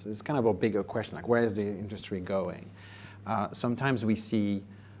happen? It's kind of a bigger question, like where is the industry going? Sometimes we see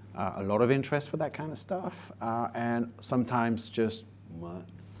a lot of interest for that kind of stuff, and sometimes just,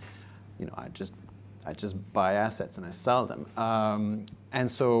 I just buy assets and I sell them. And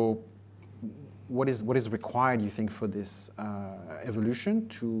so, what is required, you think, for this evolution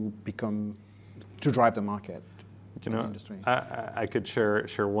to drive the market, the industry? I could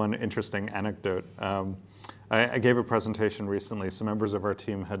share one interesting anecdote. I gave a presentation recently. Some members of our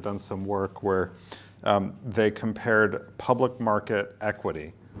team had done some work where they compared public market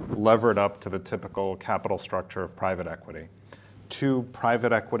equity levered up to the typical capital structure of private equity, to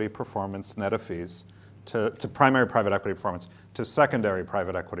private equity performance net of fees, to primary private equity performance, to secondary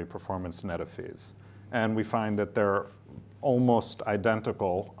private equity performance net of fees. And we find that they're almost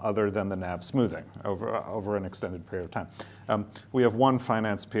identical other than the NAV smoothing over an extended period of time. We have one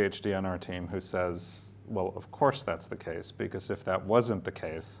finance PhD on our team who says, well, of course that's the case, because if that wasn't the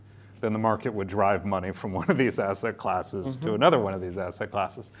case, then the market would drive money from one of these asset classes to another one of these asset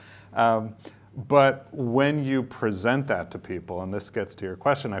classes. But when you present that to people, and this gets to your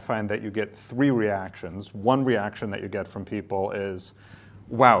question, I find that you get three reactions. One reaction that you get from people is,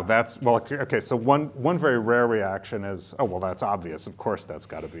 wow, okay, so one very rare reaction is, oh, well, that's obvious. Of course, that's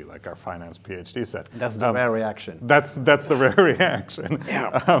got to be like our finance PhD said. That's the rare reaction. That's the rare reaction.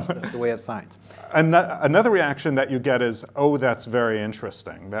 Yeah, that's the way of science. Another reaction that you get is, oh, that's very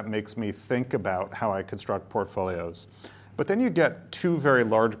interesting. That makes me think about how I construct portfolios. But then you get two very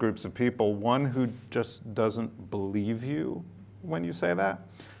large groups of people, one who just doesn't believe you when you say that,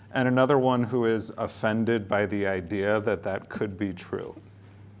 and another one who is offended by the idea that that could be true.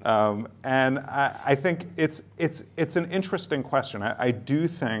 And I think it's an interesting question. I do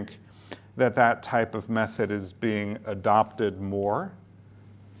think that type of method is being adopted more.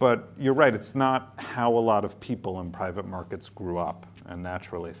 But you're right, it's not how a lot of people in private markets grew up and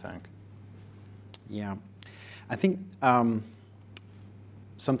naturally think. Yeah. I think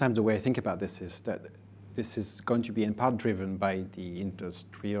sometimes the way I think about this is that this is going to be in part driven by the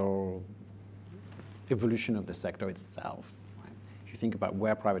industrial evolution of the sector itself. Right? If you think about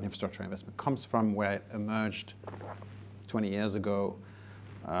where private infrastructure investment comes from, where it emerged 20 years ago,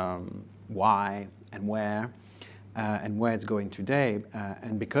 why and where it's going today,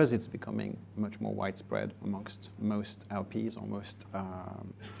 and because it's becoming much more widespread amongst most LPs or most,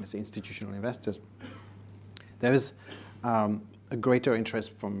 let's say, institutional investors, there is a greater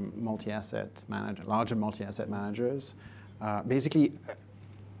interest from larger multi-asset managers, basically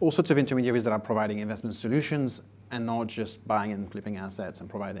all sorts of intermediaries that are providing investment solutions and not just buying and flipping assets and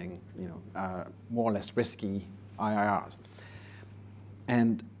providing, more or less risky IRRs.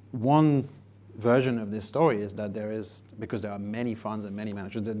 And one version of this story is that because there are many funds and many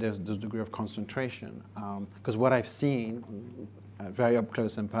managers, that there's this degree of concentration. Because what I've seen, very up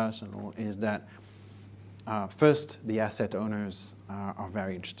close and personal, is that first, the asset owners are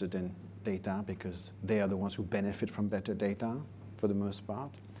very interested in data because they are the ones who benefit from better data for the most part.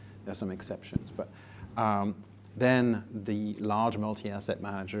 There are some exceptions, but then the large multi-asset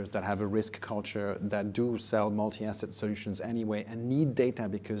managers that have a risk culture that do sell multi-asset solutions anyway and need data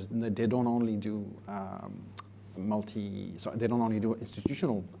because they don't only do they don't only do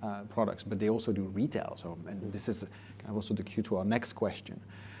institutional products, but they also do retail. So, and this is kind of also the cue to our next question.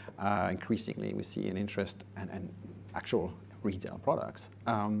 Increasingly, we see an interest and actual retail products,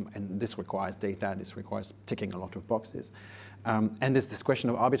 and this requires data. This requires ticking a lot of boxes. And there's this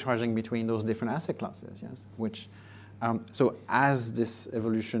question of arbitraging between those different asset classes, yes? Which, so as this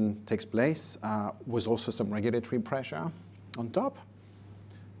evolution takes place, was also some regulatory pressure on top.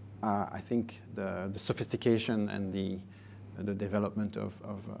 I think the sophistication and the development of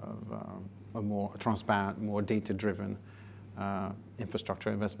a more transparent, more data-driven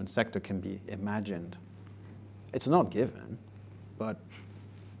infrastructure investment sector can be imagined. It's not given, but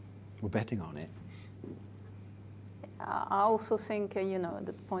we're betting on it. I also think,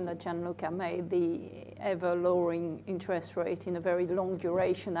 the point that Gianluca made, the ever-lowering interest rate in a very long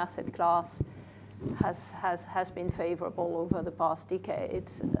duration asset class has been favorable over the past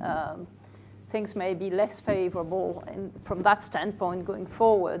decades. Things may be less favorable from that standpoint going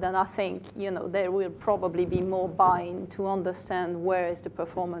forward, and I think there will probably be more buying to understand where is the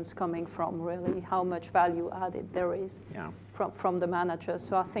performance coming from, really, how much value added there is from the managers.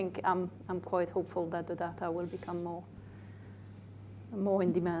 So I think I'm quite hopeful that the data will become more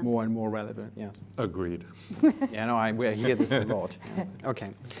in demand. More and more relevant, yes. Agreed. We hear this a lot.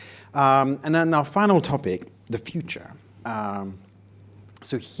 Okay. And then our final topic, the future.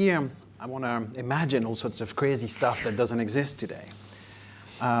 So here, I want to imagine all sorts of crazy stuff that doesn't exist today.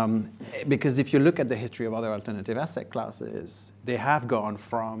 Because if you look at the history of other alternative asset classes, they have gone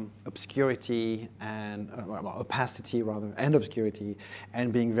from obscurity and opacity rather, and obscurity,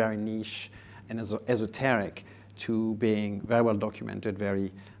 and being very niche and esoteric to being very well documented,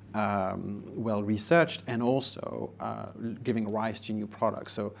 very well researched, and also giving rise to new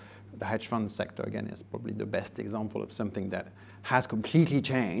products. So the hedge fund sector, again, is probably the best example of something that has completely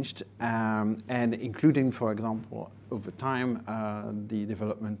changed, and including, for example, over time, the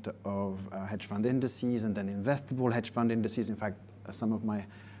development of hedge fund indices and then investable hedge fund indices. In fact, some of my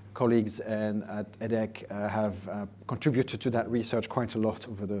colleagues at EDHEC have contributed to that research quite a lot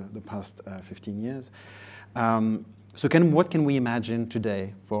over the past 15 years. So what can we imagine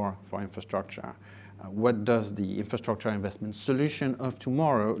today for infrastructure? What does the infrastructure investment solution of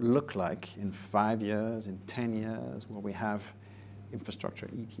tomorrow look like in 5 years, in 10 years? Will we have infrastructure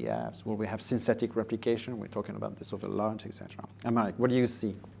ETFs? Will we have synthetic replication? We're talking about this over large, etc. Amarik, what do you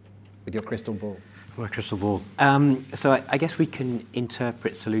see with your crystal ball? My crystal ball. So I guess we can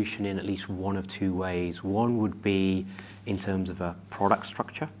interpret solution in at least one of two ways. One would be in terms of a product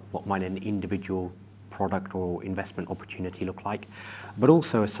structure. What might an individual product or investment opportunity look like? But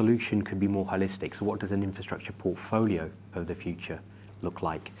also a solution could be more holistic. So what does an infrastructure portfolio of the future look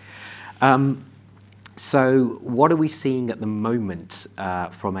like? So what are we seeing at the moment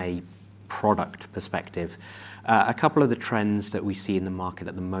from a product perspective? A couple of the trends that we see in the market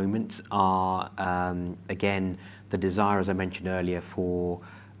at the moment are, again, the desire, as I mentioned earlier, for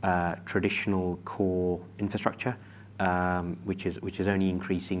traditional core infrastructure, which is only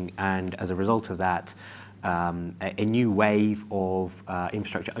increasing, and as a result of that, a new wave of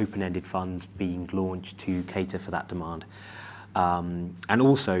infrastructure open-ended funds being launched to cater for that demand. And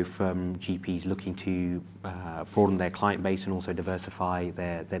also from GPs looking to broaden their client base and also diversify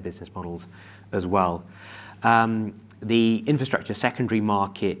their business models as well. The infrastructure secondary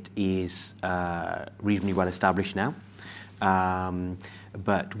market is reasonably well established now.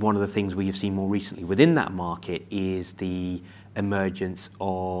 But one of the things we have seen more recently within that market is the emergence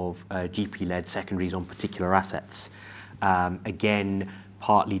of GP-led secondaries on particular assets. Again,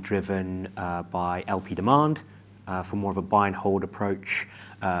 partly driven by LP demand for more of a buy and hold approach,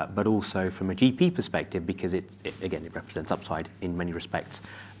 but also from a GP perspective, because it represents upside in many respects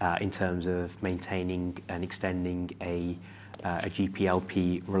in terms of maintaining and extending a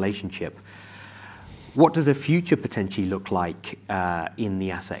GP-LP relationship. What does the future potentially look like in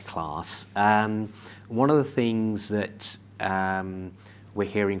the asset class? One of the things that we're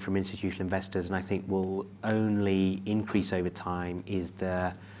hearing from institutional investors, and I think will only increase over time, is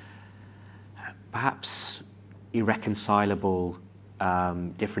the perhaps irreconcilable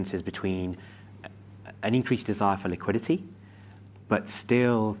differences between an increased desire for liquidity, but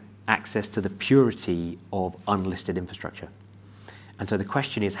still access to the purity of unlisted infrastructure. And so the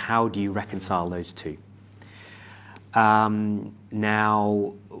question is, how do you reconcile those two?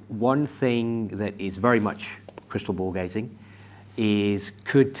 Now, one thing that is very much crystal ball gazing is,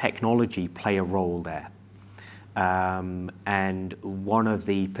 could technology play a role there? And one of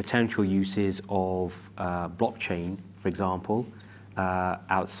the potential uses of blockchain, for example,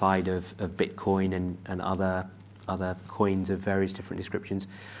 outside of Bitcoin and other coins of various different descriptions,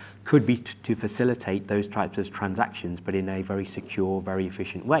 could be to facilitate those types of transactions, but in a very secure, very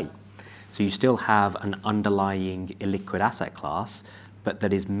efficient way. So you still have an underlying illiquid asset class, but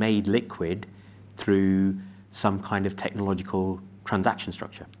that is made liquid through some kind of technological transaction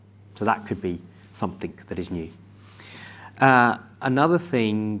structure. So that could be something that is new. Another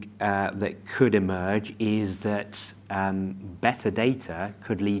thing that could emerge is that better data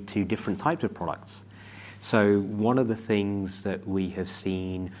could lead to different types of products. So one of the things that we have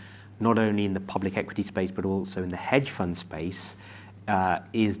seen, not only in the public equity space, but also in the hedge fund space,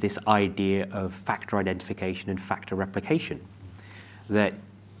 is this idea of factor identification and factor replication. That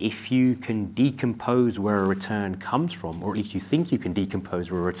if you can decompose where a return comes from, or at least you think you can decompose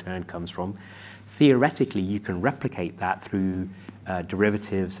where a return comes from, theoretically you can replicate that through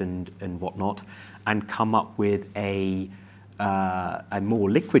derivatives and whatnot, and come up with a more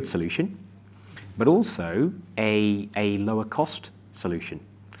liquid solution, but also a lower cost solution,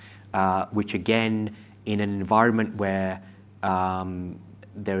 which again, in an environment where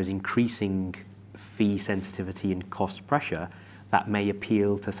there is increasing fee sensitivity and cost pressure, that may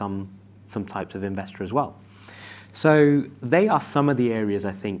appeal to some types of investor as well. So they are some of the areas,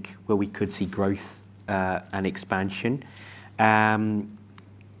 I think, where we could see growth and expansion.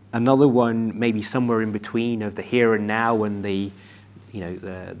 Another one, maybe somewhere in between of the here and now and the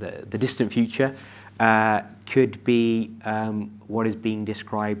distant future, could be what is being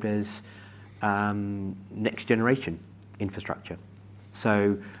described as next generation infrastructure.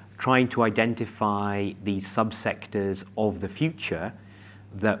 So trying to identify these subsectors of the future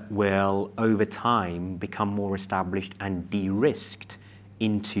that will, over time, become more established and de-risked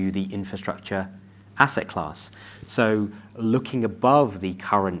into the infrastructure asset class. So looking above the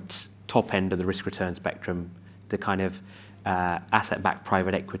current top end of the risk-return spectrum, the kind of asset-backed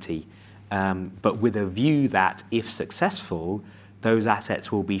private equity, but with a view that, if successful, those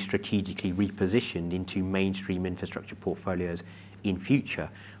assets will be strategically repositioned into mainstream infrastructure portfolios in future.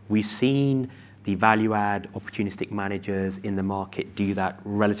 We've seen the value-add opportunistic managers in the market do that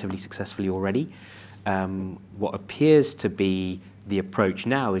relatively successfully already. What appears to be the approach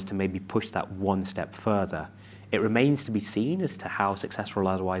now is to maybe push that one step further. It remains to be seen as to how successful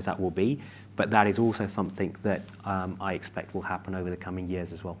otherwise that will be, but that is also something that I expect will happen over the coming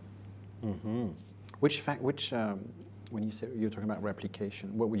years as well. Mm-hmm. When you say you're talking about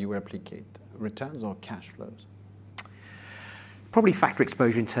replication, what would you replicate? Returns or cash flows? Probably factor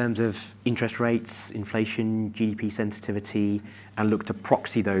exposure in terms of interest rates, inflation, GDP sensitivity, and look to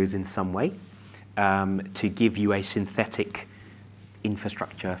proxy those in some way to give you a synthetic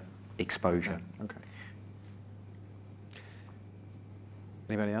infrastructure exposure. Okay.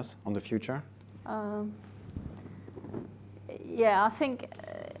 Anybody else on the future? Yeah, I think,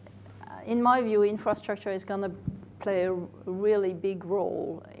 in my view, infrastructure is going to play a really big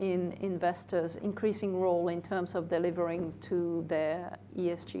role in investors, increasing role in terms of delivering to their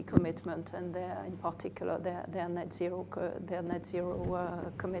ESG commitment and in particular, their net zero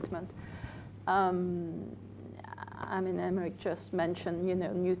commitment. I mean, Amarik just mentioned,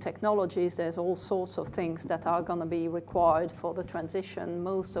 new technologies. There's all sorts of things that are going to be required for the transition,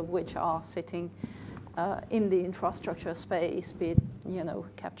 most of which are sitting in the infrastructure space, be it,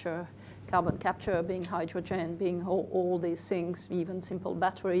 carbon capture, being hydrogen, being all these things, even simple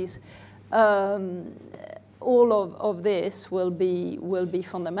batteries. all of this will be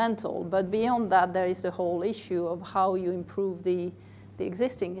fundamental. But beyond that, there is the whole issue of how you improve the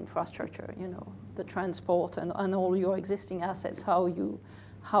existing infrastructure, you know, the transport and all your existing assets, how you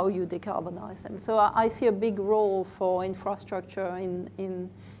decarbonize them. So I see a big role for infrastructure in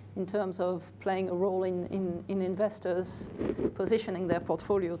terms of playing a role in investors positioning their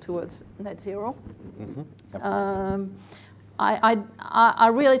portfolio towards net zero. Mm-hmm. I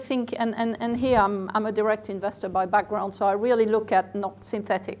really think, and here I'm a direct investor by background, so I really look at not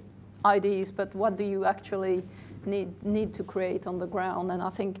synthetic ideas, but what do you actually need to create on the ground. And I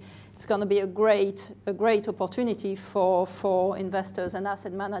think it's going to be a great opportunity for investors and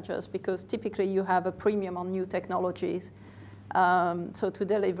asset managers, because typically you have a premium on new technologies. So to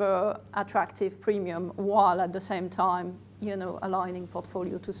deliver attractive premium while at the same time, you know, aligning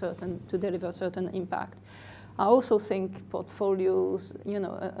portfolio to deliver certain impact. I also think portfolios, you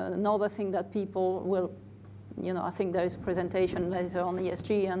know, another thing that people will, you know, I think there is a presentation later on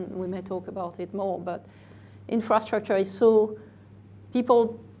ESG and we may talk about it more, but infrastructure is so,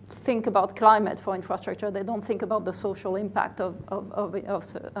 people think about climate for infrastructure, they don't think about the social impact of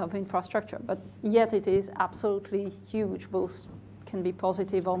infrastructure, but yet it is absolutely huge, both can be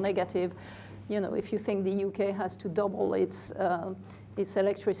positive or negative. You know, if you think the UK has to double its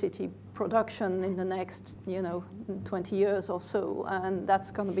electricity production in the next, you know, 20 years or so, and that's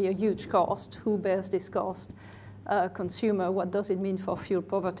going to be a huge cost. Who bears this cost? Consumer, what does it mean for fuel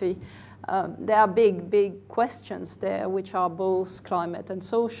poverty? There are big questions there, which are both climate and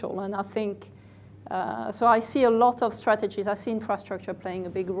social. And I think, so I see a lot of strategies. I see infrastructure playing a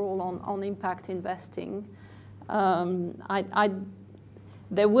big role on impact investing.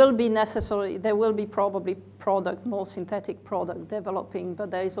 There will be probably more synthetic product developing, but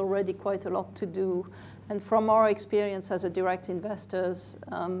there is already quite a lot to do. And from our experience as a direct investors,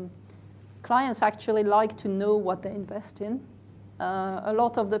 clients actually like to know what they invest in. A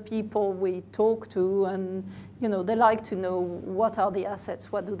lot of the people we talk to, and you know, they like to know what are the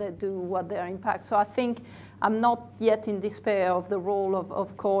assets, what do they do, what their impact. So I think I'm not yet in despair of the role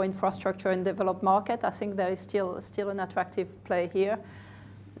of core infrastructure in developed market. I think there is still an attractive play here.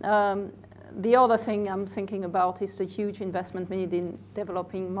 The other thing I'm thinking about is the huge investment need in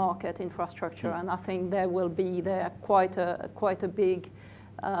developing market infrastructure, and I think there will be quite a big.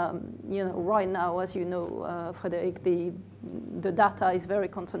 You know, right now, as you know, Frederic, the data is very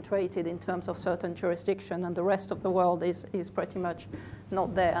concentrated in terms of certain jurisdiction, and the rest of the world is pretty much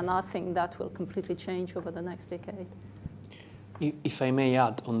not there. And I think that will completely change over the next decade. If I may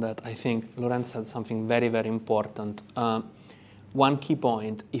add on that, I think Laurence said something very, very important. One key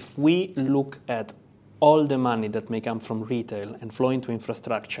point, if we look at all the money that may come from retail and flow into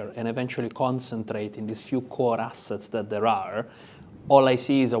infrastructure and eventually concentrate in these few core assets that there are, all I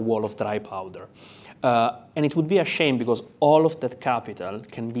see is a wall of dry powder. And it would be a shame, because all of that capital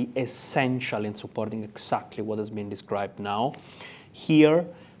can be essential in supporting exactly what has been described now. Here,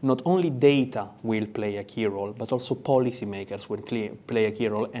 not only data will play a key role, but also policymakers will play a key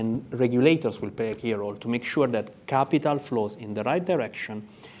role, and regulators will play a key role to make sure that capital flows in the right direction,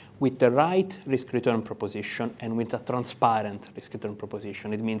 with the right risk-return proposition and with a transparent risk-return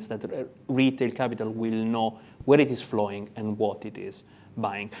proposition. It means that retail capital will know where it is flowing and what it is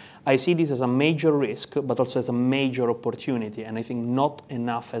buying. I see this as a major risk, but also as a major opportunity, and I think not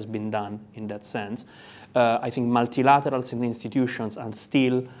enough has been done in that sense. I think multilaterals and institutions are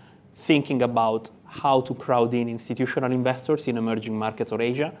still thinking about how to crowd in institutional investors in emerging markets or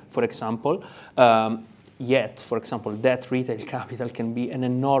Asia, for example. Yet, for example, that retail capital can be an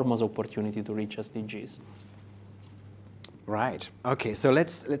enormous opportunity to reach SDGs. Right. Okay. So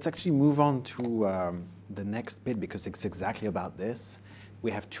let's actually move on to the next bit, because it's exactly about this.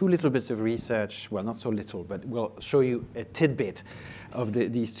 We have two little bits of research. Well, not so little, but we'll show you a tidbit of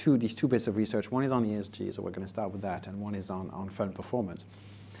these two bits of research. One is on ESG, so we're going to start with that, and one is on fund performance.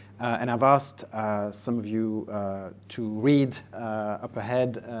 And I've asked some of you to read up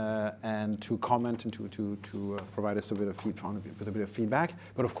ahead and to comment and to provide us a bit of feedback.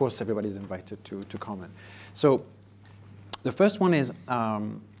 But of course, everybody's invited to comment. So the first one is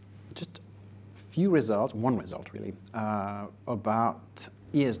just a few results, one result really, about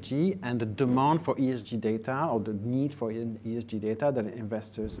ESG and the demand for ESG data, or the need for ESG data that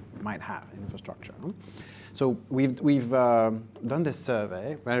investors might have in infrastructure. So we've done this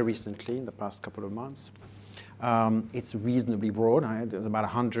survey very recently, in the past couple of months. It's reasonably broad. There's about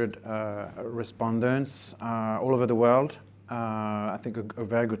 100 respondents all over the world. I think a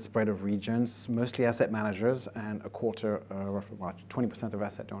very good spread of regions, mostly asset managers, and a quarter, roughly 20% of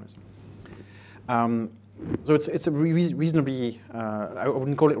asset owners. So it's a reasonably, I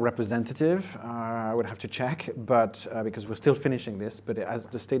wouldn't call it representative, I would have to check, but because we're still finishing this, but as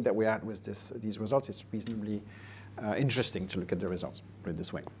the state that we're at with these results, it's reasonably interesting to look at the results, put it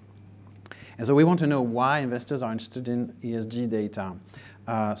this way. And so we want to know why investors are interested in ESG data.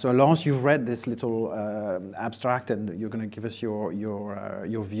 So Laurence, you've read this little abstract and you're going to give us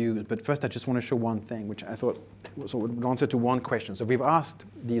your views. But first, I just want to show one thing, which I thought would answer to one question. So we've asked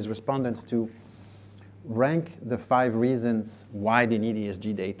these respondents to rank the 5 reasons why they need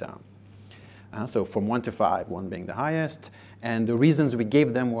ESG data. So from 1 to 5, 1 being the highest. And the reasons we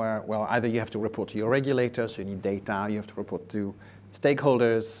gave them were, well, either you have to report to your regulator, so you need data. You have to report to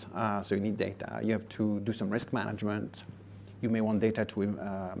stakeholders, so you need data. You have to do some risk management. You may want data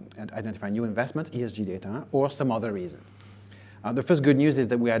to identify new investments, ESG data, or some other reason. The first good news is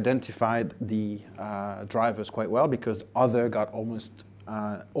that we identified the drivers quite well, because other got almost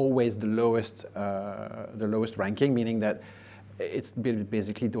always the lowest ranking, meaning that it's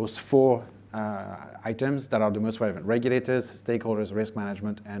basically those 4 items that are the most relevant: regulators, stakeholders, risk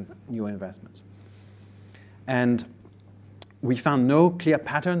management, and new investments. And we found no clear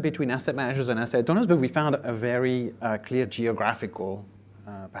pattern between asset managers and asset owners, but we found a very clear geographical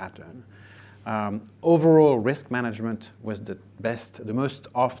pattern. Overall, risk management was the best, the most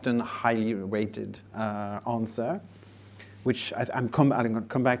often highly rated answer, which I'm going to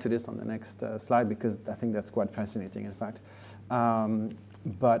come back to this on the next slide, because I think that's quite fascinating, in fact.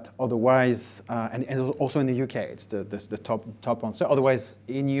 But otherwise, and also in the UK, it's the top answer. Otherwise,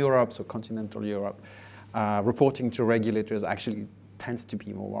 in Europe, so continental Europe, reporting to regulators actually tends to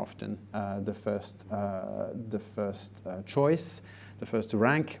be more often the first choice, the first to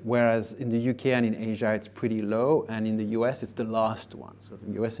rank, whereas in the UK and in Asia it's pretty low, and in the US it's the last one. So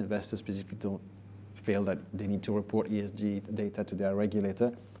the US investors basically don't feel that they need to report ESG data to their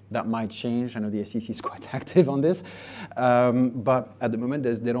regulator. That might change. I know the SEC is quite active on this, but at the moment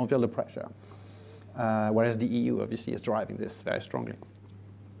they don't feel the pressure, whereas the EU obviously is driving this very strongly.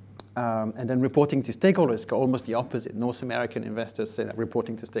 And then reporting to stakeholders, almost the opposite. North American investors say that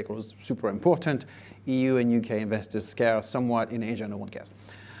reporting to stakeholders is super important. EU and UK investors care somewhat. In Asia, no one cares.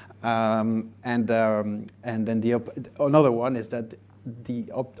 And then another one is that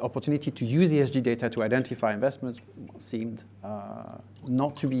the opportunity to use ESG data to identify investments seemed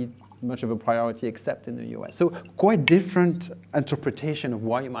not to be much of a priority except in the US. So quite different interpretation of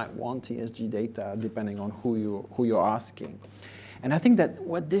why you might want ESG data depending on who you're asking. And I think that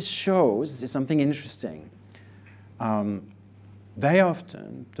what this shows is something interesting. Very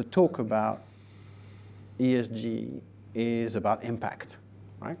often, the talk about ESG is about impact,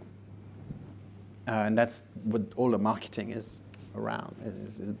 right? And that's what all the marketing is around,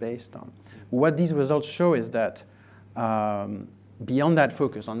 is based on. What these results show is that beyond that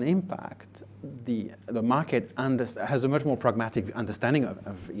focus on impact, the market has a much more pragmatic understanding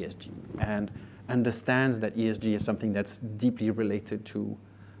of ESG, and understands that ESG is something that's deeply related to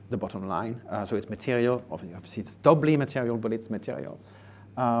the bottom line. So it's material. Obviously, it's doubly material, but it's material.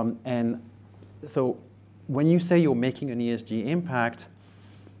 And so when you say you're making an ESG impact,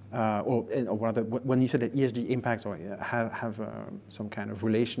 or rather, when you say that ESG impacts or have some kind of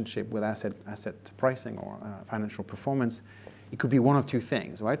relationship with asset pricing or financial performance, it could be one of 2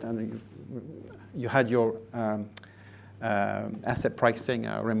 things, right? And you had your asset pricing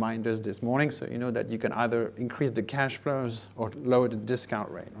reminders this morning, so you know that you can either increase the cash flows or lower the discount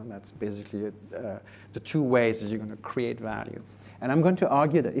rate. And that's basically the 2 ways that you're going to create value. And I'm going to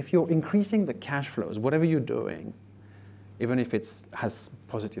argue that if you're increasing the cash flows, whatever you're doing, even if it has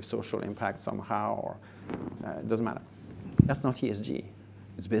positive social impact somehow, or it doesn't matter, that's not ESG.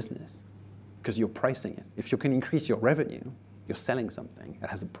 It's business, because you're pricing it. If you can increase your revenue, you're selling something that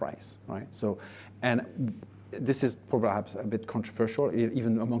has a price, right? So, and this is perhaps a bit controversial,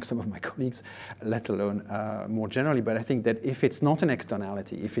 even among some of my colleagues, let alone more generally. But I think that if it's not an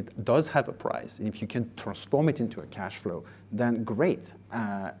externality, if it does have a price, and if you can transform it into a cash flow, then great.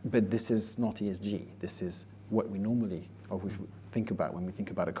 But this is not ESG. This is what we normally, or we think about when we think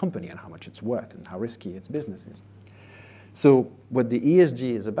about a company and how much it's worth and how risky its business is. So what the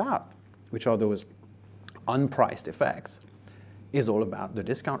ESG is about, which are those unpriced effects, is all about the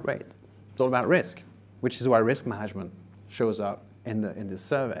discount rate. It's all about risk, which is why risk management shows up in this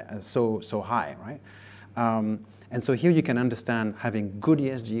survey as so high, right? And so here you can understand having good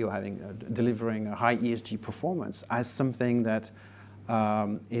ESG or having delivering a high ESG performance as something that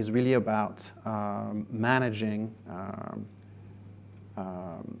is really about managing,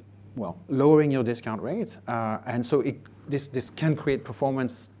 lowering your discount rate. And so this can create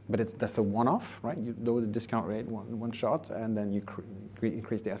performance, but that's a one-off, right? You lower the discount rate one shot, and then you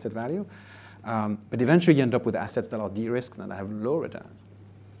increase the asset value. But eventually you end up with assets that are de-risked and that have low returns.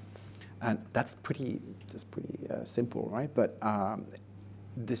 And that's pretty simple, right? But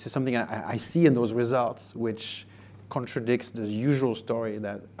this is something I see in those results, which contradicts the usual story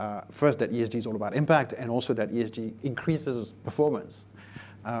that first that ESG is all about impact, and also that ESG increases performance,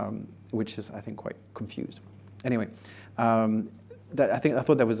 which is, I think, quite confused. Anyway, I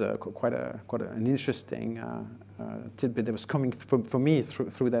thought that was quite an interesting tidbit that was coming for me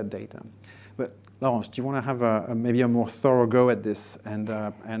through that data. But Laurence, do you want to have maybe a more thorough go at this, and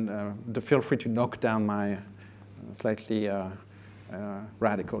feel free to knock down my slightly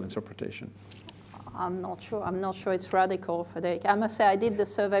radical interpretation. I'm not sure. I'm not sure it's radical, Frederic. I must say I did the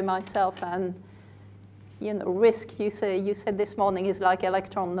survey myself, and risk. You said this morning is like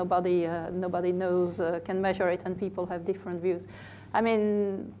electron. Nobody knows, can measure it, and people have different views. I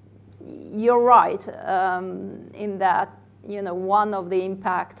mean, you're right in that. One of the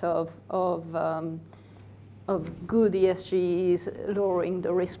impact of good ESG is lowering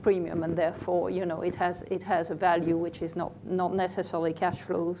the risk premium, and therefore, it has a value which is not necessarily cash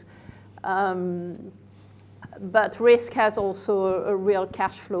flows. But risk has also a real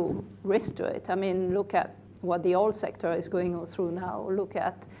cash flow risk to it. I mean, look at what the oil sector is going through now. Look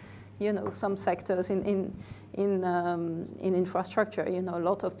at, some sectors in infrastructure. A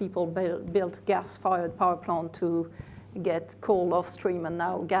lot of people built gas-fired power plant to get coal off stream, and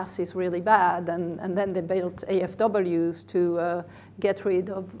now gas is really bad, and then they built AFWs to get rid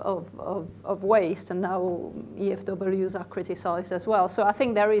of waste, and now EFWs are criticized as well. So I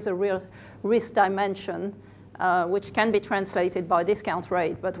think there is a real risk dimension which can be translated by discount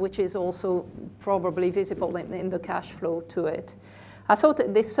rate, but which is also probably visible in the cash flow to it. I thought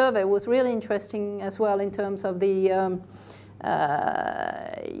that this survey was really interesting as well in terms of the,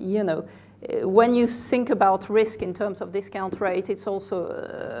 when you think about risk in terms of discount rate, it's also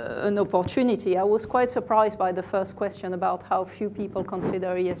an opportunity. I was quite surprised by the first question about how few people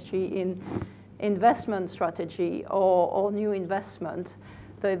consider ESG in investment strategy or new investment.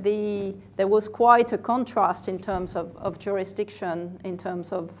 There was quite a contrast in terms of jurisdiction, in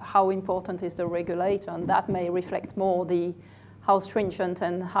terms of how important is the regulator, and that may reflect more how stringent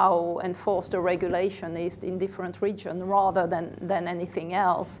and how enforced the regulation is in different regions rather than anything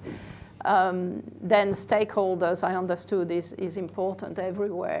else. Then stakeholders, I understood, is important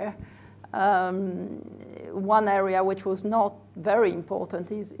everywhere. One area which was not very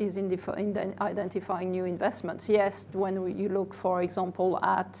important is in identifying new investments. Yes, when you look, for example,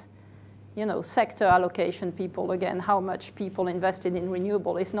 at sector allocation, people, again, how much people invested in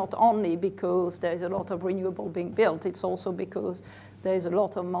renewable is not only because there's a lot of renewable being built, it's also because there's a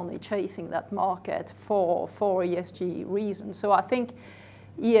lot of money chasing that market for ESG reasons. So I think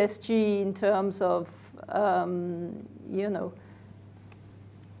ESG in terms of,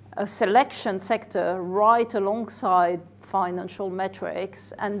 a selection sector right alongside financial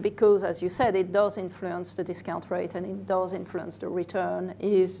metrics, and because, as you said, it does influence the discount rate and it does influence the return,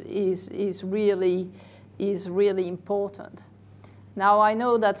 is really important. Now, I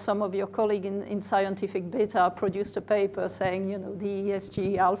know that some of your colleagues in Scientific Beta produced a paper saying, the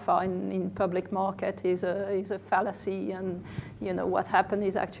ESG alpha in public market is a fallacy, and what happened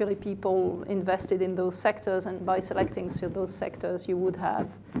is actually people invested in those sectors, and by selecting those sectors, you would have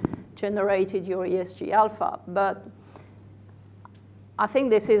generated your ESG alpha. But I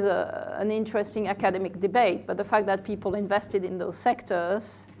think this is an interesting academic debate, but the fact that people invested in those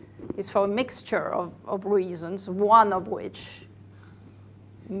sectors is for a mixture of reasons, one of which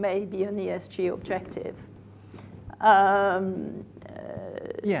may be an ESG objective.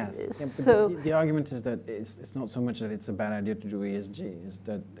 Yes. So the argument is that it's not so much that it's a bad idea to do ESG, it's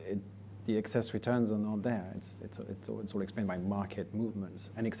that the excess returns are not there. It's all explained by market movements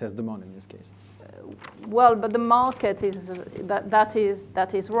and excess demand in this case. Well, but the market is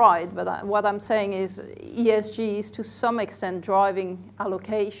that is right. But what I'm saying is ESG is to some extent driving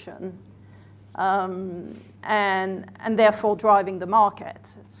allocation. And therefore driving the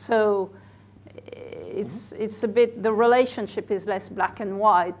market. So it's a bit, the relationship is less black and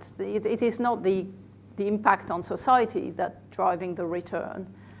white. It is not the impact on society that's driving the return,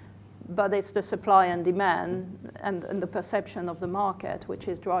 but it's the supply and demand and the perception of the market which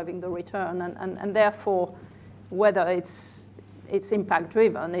is driving the return. And therefore, whether it's impact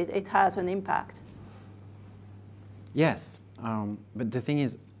driven, it has an impact. Yes, but the thing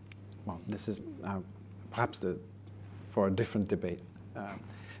is, well, this is perhaps for a different debate.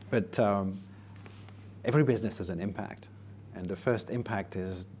 But every business has an impact. And the first impact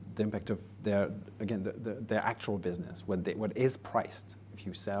is the impact of their actual business, what is priced. if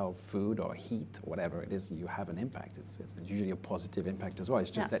you sell food or heat or whatever it is, you have an impact. It's usually a positive impact as well.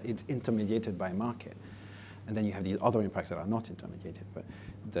 It's just that it's intermediated by market. And then you have these other impacts that are not intermediated. But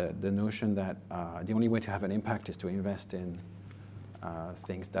the notion that the only way to have an impact is to invest in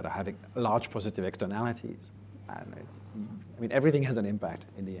things that are having large positive externalities. I mean, everything has an impact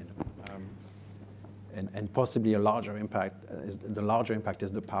in the end. And possibly a larger impact, the larger impact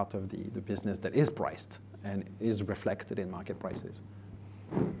is the part of the business that is priced and is reflected in market prices.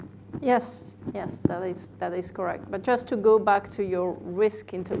 Yes, that is correct. But just to go back to your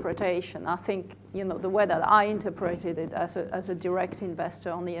risk interpretation, I think, you know, the way that I interpreted it as a direct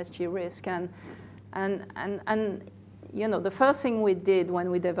investor on ESG risk, and you know, the first thing we did when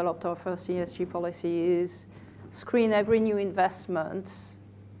we developed our first ESG policy is screen every new investment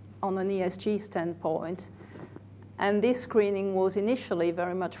on an ESG standpoint. And this screening was initially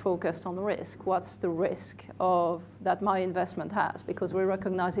very much focused on risk. What's the risk of that my investment has? Because we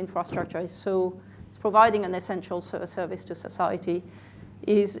recognize infrastructure is providing an essential service to society,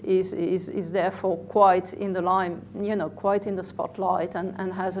 is therefore quite in the line, you know, quite in the spotlight,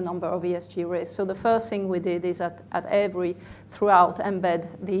 and has a number of ESG risks. So the first thing we did is throughout embed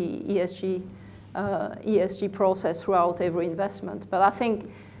the ESG process throughout every investment. But I think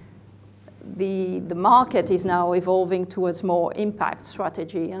the market is now evolving towards more impact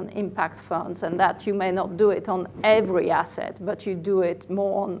strategy and impact funds, and that you may not do it on every asset, but you do it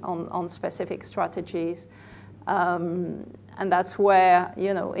more on specific strategies. And that's where,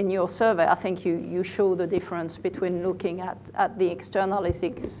 you know, in your survey, I think you show the difference between looking at the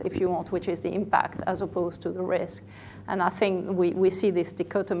externalities, if you want, which is the impact, as opposed to the risk. And I think we see this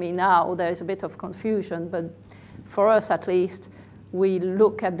dichotomy now. There's a bit of confusion, but for us at least, we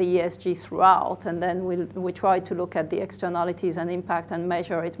look at the ESG throughout, and then we try to look at the externalities and impact and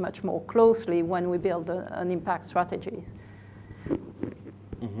measure it much more closely when we build an impact strategy.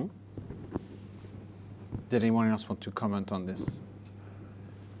 Mm-hmm. Did anyone else want to comment on this?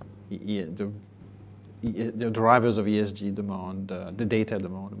 The drivers of ESG demand, the data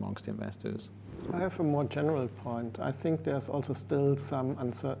demand amongst investors? I have a more general point. I think there's also still some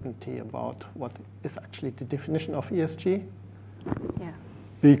uncertainty about what is actually the definition of ESG. Yeah.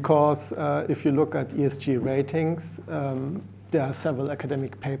 Because if you look at ESG ratings, there are several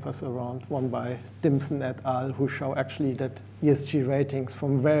academic papers around, one by Dimson et al., who show actually that ESG ratings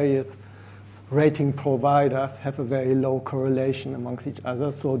from various rating providers have a very low correlation amongst each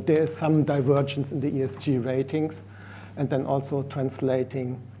other. So there is some divergence in the ESG ratings, and then also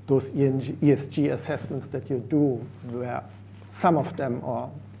translating those ESG assessments that you do, where some of them,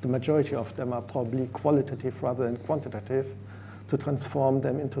 or the majority of them, are probably qualitative rather than quantitative, to transform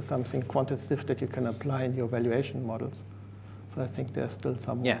them into something quantitative that you can apply in your valuation models. So I think there's still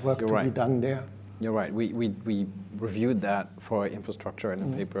some work to be done there. You're right. We reviewed that for infrastructure in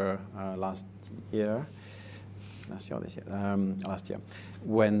a paper last year,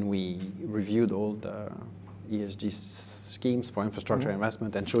 when we reviewed all the ESG schemes for infrastructure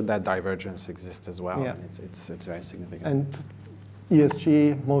investment and showed that divergence exists as well. Yeah. And it's very significant. And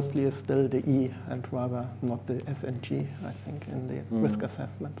ESG mostly is still the E and rather not the SNG, I think, in the risk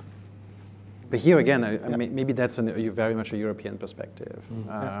assessment. But here again, maybe that's very much a European perspective.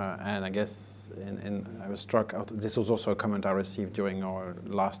 And I guess I was struck, this was also a comment I received during our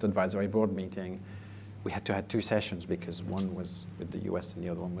last advisory board meeting. We had to have 2 sessions because one was with the US and the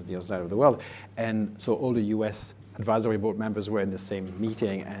other one was the other side of the world. And so all the US advisory board members were in the same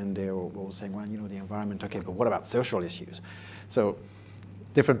meeting, and they were all saying, well, you know, the environment, okay, but what about social issues? So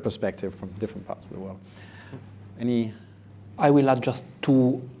different perspective from different parts of the world. I will add just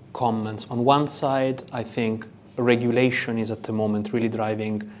 2 comments. On one side, I think regulation is at the moment really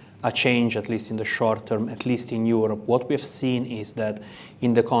driving a change, at least in the short term, at least in Europe. What we've seen is that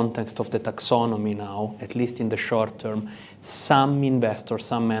in the context of the taxonomy now, at least in the short term, some investors,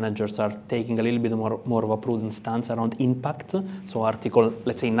 some managers are taking a little bit more of a prudent stance around impact, so Article,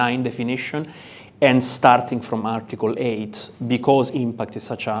 let's say, 9 definition, and starting from Article 8, because impact is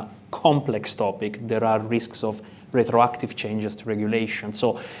such a complex topic, there are risks of retroactive changes to regulation.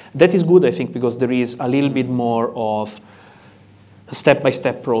 So that is good, I think, because there is a little bit more of a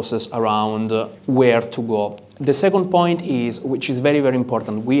step-by-step process around where to go. The second point is, which is very, very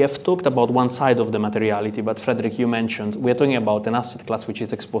important, we have talked about one side of the materiality, but Frederic, you mentioned, we're talking about an asset class which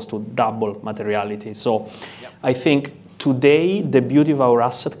is exposed to double materiality. So I think today, the beauty of our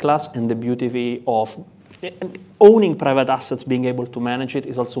asset class and the beauty of owning private assets, being able to manage it,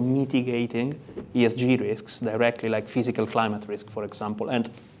 is also mitigating ESG risks directly, like physical climate risk, for example. And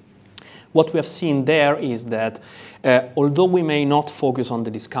what we have seen there is that although we may not focus on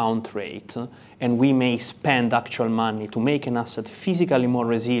the discount rate, and we may spend actual money to make an asset physically more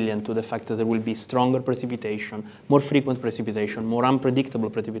resilient to the fact that there will be stronger precipitation, more frequent precipitation, more unpredictable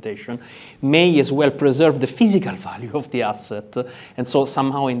precipitation, may as well preserve the physical value of the asset, and so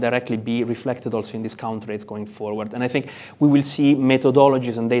somehow indirectly be reflected also in discount rates going forward. And I think we will see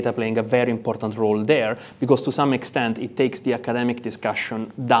methodologies and data playing a very important role there, because to some extent it takes the academic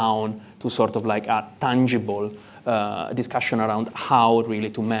discussion down to sort of like a tangible discussion around how really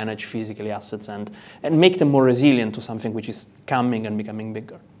to manage physically assets and make them more resilient to something which is coming and becoming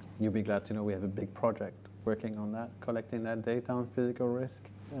bigger. You'll be glad to know we have a big project working on that, collecting that data on physical risk.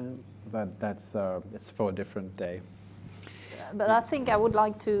 But that's it's for a different day. But I think I would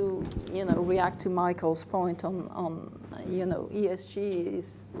like to, react to Michael's point on ESG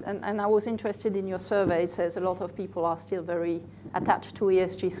is, and I was interested in your survey. It says a lot of people are still very attached to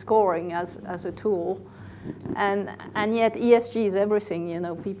ESG scoring as a tool. And yet ESG is everything,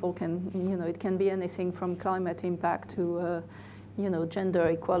 people can, it can be anything from climate impact to, gender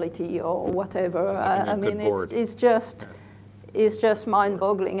equality or whatever. I mean, it's just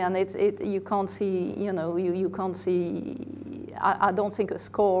mind-boggling, and you can't see, you can't see, I don't think a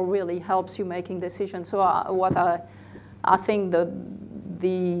score really helps you making decisions. So I think that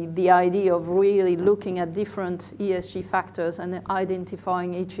the idea of really looking at different ESG factors and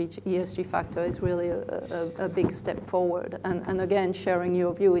identifying each ESG factor is really a big step forward. And again, sharing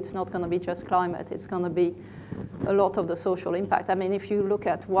your view, it's not going to be just climate, it's going to be a lot of the social impact. I mean, if you look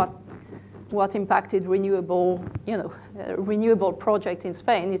at what impacted renewable project in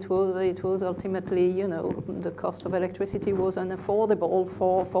Spain, it was ultimately, the cost of electricity was unaffordable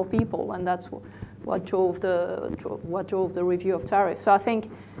for people, and that's what drove the review of tariffs. So I think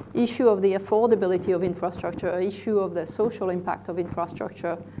issue of the affordability of infrastructure, issue of the social impact of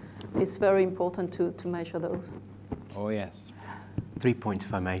infrastructure, it's very important to measure those. Oh yes. 3 points,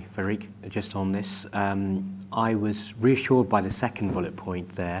 if I may, Frederic, just on this. I was reassured by the second bullet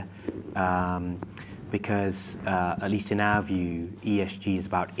point there, because at least in our view, ESG is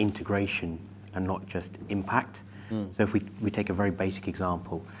about integration and not just impact. So if we take a very basic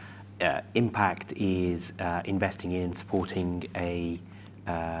example, impact is investing in supporting an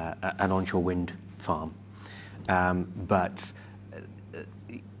onshore wind farm. But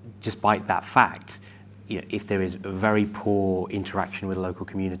despite that fact, if there is a very poor interaction with the local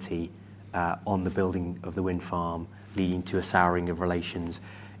community on the building of the wind farm, leading to a souring of relations,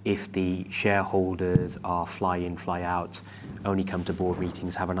 if the shareholders are fly in, fly out, only come to board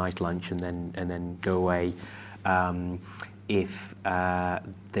meetings, have a nice lunch, and then go away, if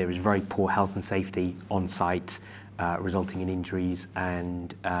there is very poor health and safety on site, resulting in injuries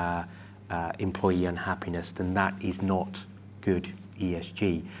and employee unhappiness, then that is not good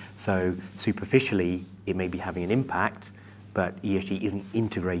ESG. So superficially, it may be having an impact, but ESG isn't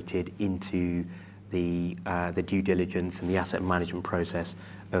integrated into the due diligence and the asset management process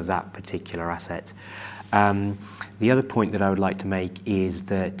of that particular asset. The other point that I would like to make is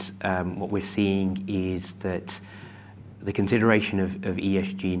that what we're seeing is that the consideration of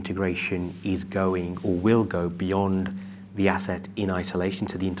ESG integration is going or will go beyond the asset in isolation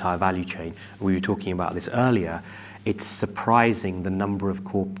to the entire value chain. We were talking about this earlier. It's surprising the number of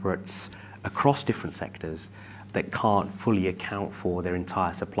corporates across different sectors that can't fully account for their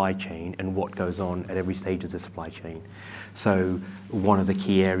entire supply chain and what goes on at every stage of the supply chain. So one of the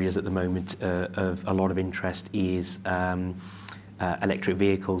key areas at the moment of a lot of interest is electric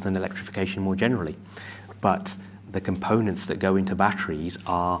vehicles and electrification more generally. But the components that go into batteries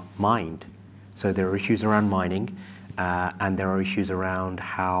are mined. So there are issues around mining, and there are issues around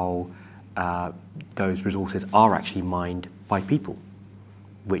how those resources are actually mined by people,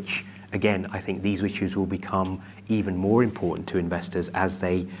 which, again, I think these issues will become even more important to investors as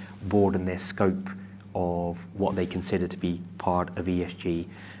they broaden their scope of what they consider to be part of ESG.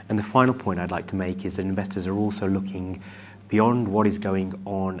 And the final point I'd like to make is that investors are also looking beyond what is going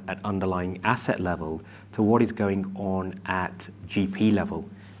on at underlying asset level to what is going on at GP level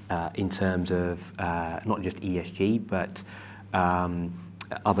in terms of not just ESG, but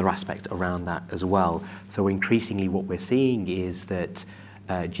other aspects around that as well. So increasingly what we're seeing is that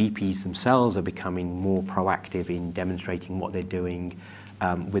GPs themselves are becoming more proactive in demonstrating what they're doing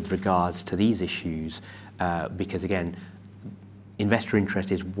with regards to these issues, because again, investor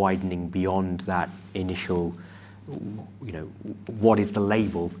interest is widening beyond that initial, what is the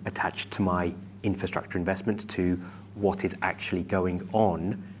label attached to my infrastructure investment to what is actually going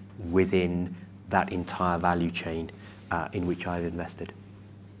on within that entire value chain in which I've invested.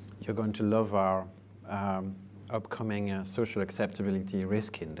 You're going to love our upcoming social acceptability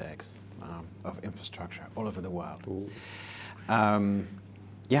risk index of infrastructure all over the world.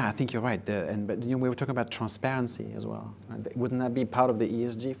 Yeah, I think you're right. But we were talking about transparency as well. Right? Wouldn't that be part of the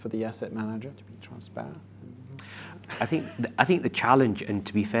ESG for the asset manager to be transparent? I think the challenge, and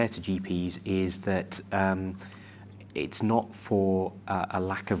to be fair to GPs, is that it's not for a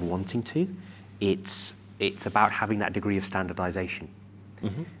lack of wanting to. It's about having that degree of standardization.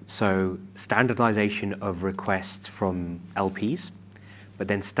 Mm-hmm. So standardization of requests from LPs, but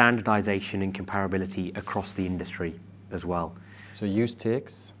then standardization and comparability across the industry as well. So use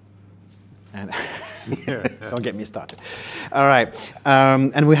ticks, and don't get me started. All right,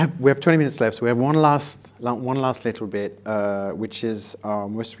 and we have 20 minutes left. So we have one last little bit, which is our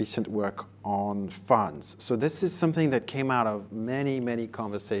most recent work on funds. So this is something that came out of many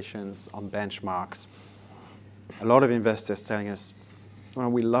conversations on benchmarks. A lot of investors telling us, well,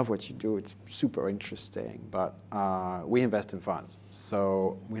 we love what you do, it's super interesting, but we invest in funds,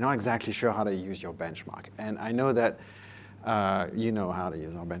 so we're not exactly sure how to use your benchmark. And I know that you know how to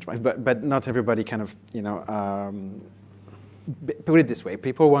use our benchmarks, but not everybody kind of, put it this way,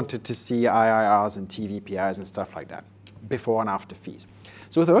 people wanted to see IRRs and TVPIs and stuff like that, before and after fees.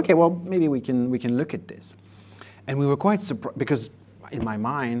 So we thought, okay, well, maybe we can look at this. And we were quite surprised, because in my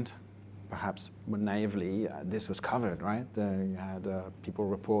mind, perhaps naively, this was covered, right? You had people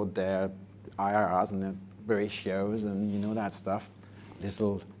report their IRRs and their ratios and that stuff.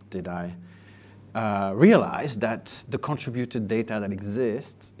 Little did I realize that the contributed data that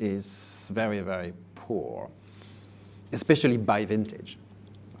exists is very poor, especially by vintage.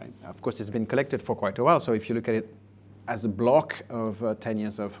 Right? Of course, it's been collected for quite a while, so if you look at it as a block of 10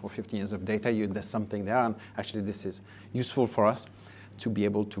 years or 15 years of data, there's something there, and actually this is useful for us to be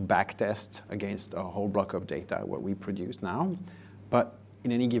able to backtest against a whole block of data, what we produce now. But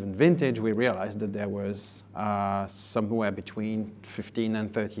in any given vintage, we realized that there was somewhere between 15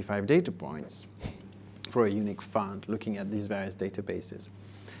 and 35 data points for a unique fund looking at these various databases.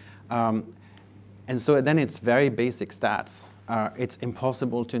 And so then it's very basic stats. It's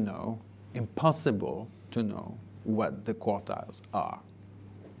impossible to know what the quartiles are.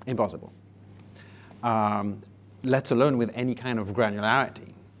 Impossible. Let alone with any kind of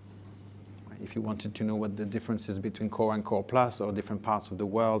granularity. If you wanted to know what the difference is between core and core plus, or different parts of the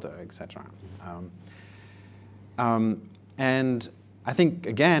world, etc. And I think,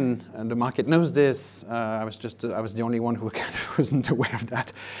 again, the market knows this. I was the only one who kind of wasn't aware of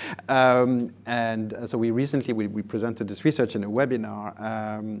that. And so we recently presented this research in a webinar,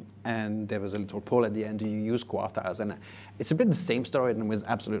 and there was a little poll at the end, do you use quartiles? And it's a bit the same story with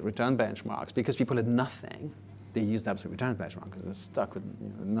absolute return benchmarks, because people had nothing. They used absolute return benchmark because they're stuck with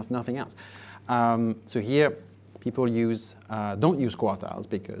nothing else. So here, people don't use quartiles,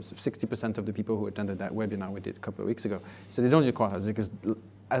 because 60% of the people who attended that webinar we did a couple of weeks ago, so they don't use quartiles because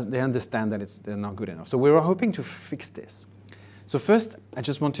as they understand that they're not good enough. So we were hoping to fix this. So first, I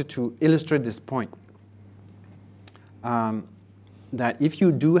just wanted to illustrate this point, that if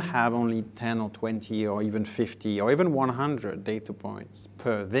you do have only 10 or 20 or even 50 or even 100 data points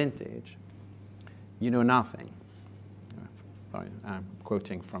per vintage, you know nothing. Sorry, I'm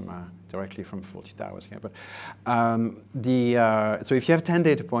quoting directly from 40 Towers here. But so if you have 10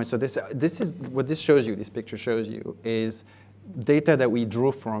 data points, so this is what this shows you. This picture shows you is data that we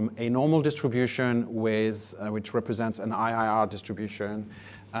drew from a normal distribution with which represents an IIR distribution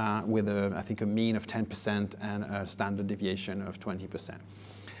with I think a mean of 10% and a standard deviation of 20%.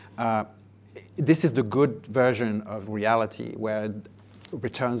 This is the good version of reality, where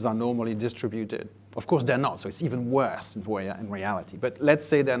returns are normally distributed. Of course, they're not, so it's even worse in reality. But let's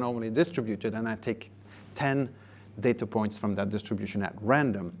say they're normally distributed, and I take 10 data points from that distribution at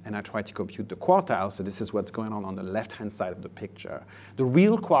random, and I try to compute the quartiles. So this is what's going on the left-hand side of the picture. The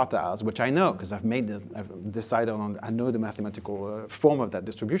real quartiles, which I know, because I've decided on, I know the mathematical form of that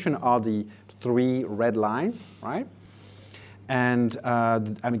distribution, are the 3 red lines, right? And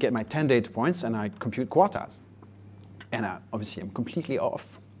I get my 10 data points, and I compute quartiles. And obviously, I'm completely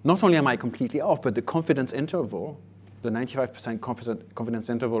off. Not only am I completely off, but the confidence interval, the 95% confidence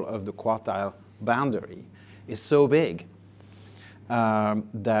interval of the quartile boundary is so big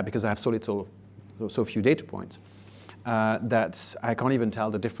that because I have so few data points, that I can't even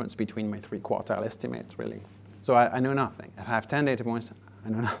tell the difference between my 3 quartile estimates, really. So I know nothing. If I have 10 data points, I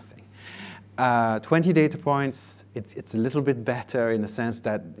know nothing. 20 data points, it's a little bit better in the sense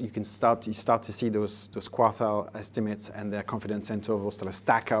that you start to see those quartile estimates and their confidence intervals sort of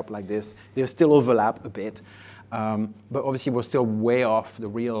stack up like this. They still overlap a bit, but obviously we're still way off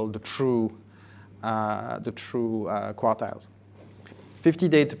the true quartiles. 50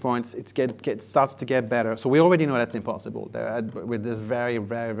 data points, it starts to get better. So we already know that's impossible. There's very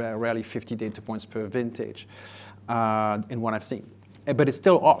rarely 50 data points per vintage in what I've seen. but it's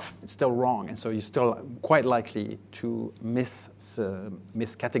still off, it's still wrong, and so you're still quite likely to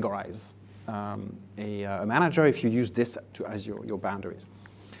miscategorize a manager if you use this as your boundaries.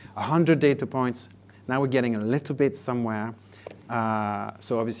 100 data points, now we're getting a little bit somewhere,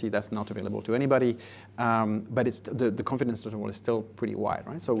 so obviously that's not available to anybody, but it's the confidence interval is still pretty wide,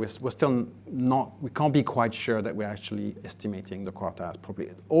 right? So we're still not, we can't be quite sure that we're actually estimating the quartiles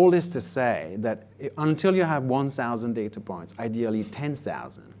properly. All this to say that until you have 1,000 data points, ideally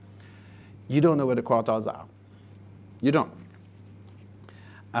 10,000, you don't know where the quartiles are. You don't.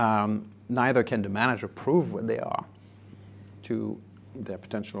 Neither can the manager prove what they are to their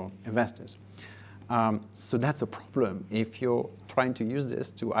potential investors. So that's a problem if you're trying to use this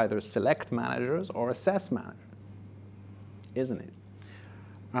to either select managers or assess managers, isn't it?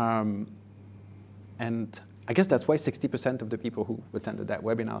 And I guess that's why 60% of the people who attended that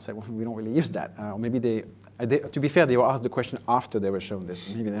webinar said, well, we don't really use that. Or maybe they, to be fair, they were asked the question after they were shown this.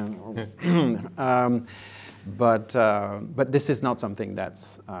 Maybe they don't. But this is not something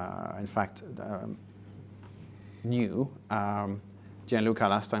that's, in fact, new. Gianluca,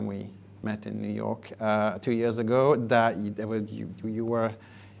 last time we met in New York 2 years ago, that you were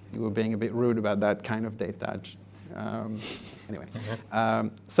being a bit rude about that kind of data. Anyway,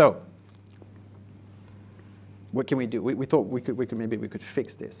 so what can we do? We thought we could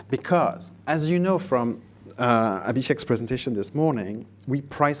fix this, because as you know from Abhishek's presentation this morning, we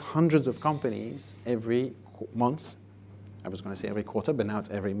price hundreds of companies every month. I was going to say every quarter, but now it's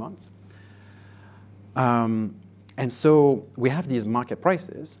every month. And so we have these market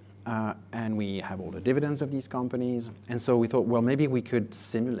prices, and we have all the dividends of these companies. And so we thought, well, maybe we could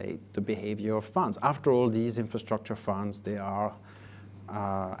simulate the behavior of funds. After all, these infrastructure funds, they are,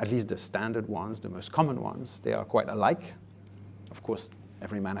 at least the standard ones, the most common ones, they are quite alike. Of course,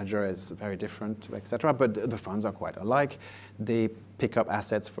 every manager is very different, et cetera, but the funds are quite alike. They pick up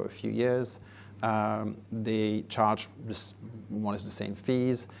assets for a few years. They charge more or less the same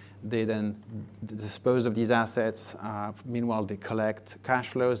fees. They then dispose of these assets. Meanwhile, they collect cash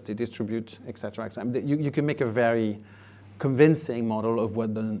flows, they distribute, et cetera, et cetera. You can make a very convincing model of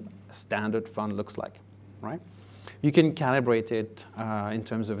what the standard fund looks like, right? You can calibrate it in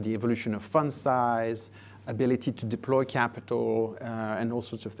terms of the evolution of fund size, ability to deploy capital, and all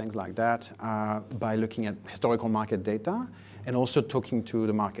sorts of things like that by looking at historical market data and also talking to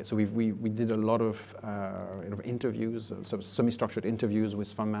the market. So we did a lot of interviews, semi-structured interviews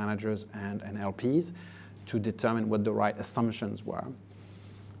with fund managers and LPs to determine what the right assumptions were.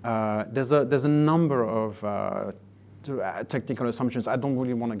 There's a number of technical assumptions. I don't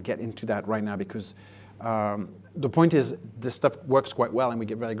really want to get into that right now because the point is this stuff works quite well and we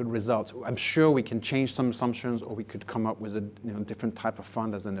get very good results. I'm sure we can change some assumptions, or we could come up with a different type of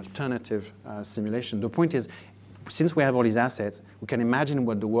fund as an alternative simulation. The point is, since we have all these assets, we can imagine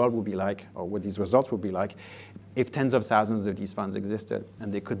what the world would be like, or what these results would be like, if tens of thousands of these funds existed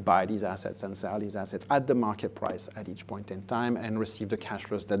and they could buy these assets and sell these assets at the market price at each point in time and receive the cash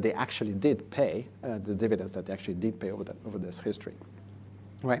flows that they actually did pay, the dividends that they actually did pay over this history.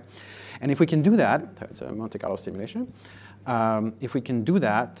 Right? And if we can do that, it's a Monte Carlo simulation, if we can do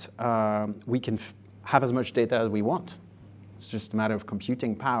that, we can have as much data as we want. It's just a matter of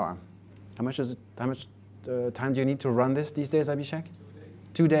computing power. How much time do you need to run this these days, Abhishek?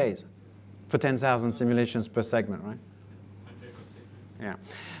 2 days. 2 days for 10,000 simulations per segment, right? Yeah,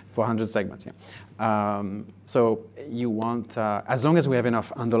 for 100 segments, yeah. So you want, as long as we have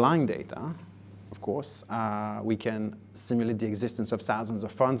enough underlying data, of course, we can simulate the existence of thousands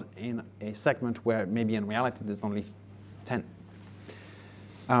of funds in a segment where maybe in reality there's only 10.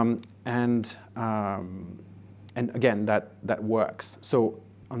 And again, that works. So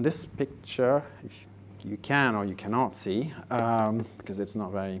on this picture, if you can or you cannot see, because it's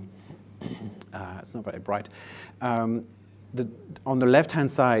not very bright. On the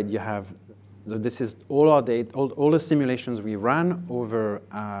left-hand side, you have, this is all our data, all the simulations we ran over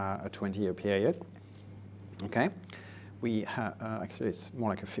a 20-year period. Okay, we have actually it's more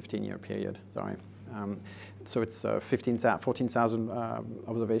like a 15-year period. Sorry, so it's 14,000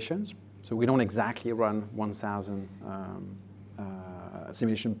 observations. So we don't exactly run 1,000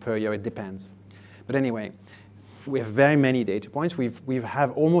 simulation per year. It depends. But anyway, we have very many data points. We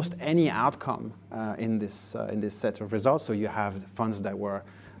have almost any outcome in this set of results. So you have funds that were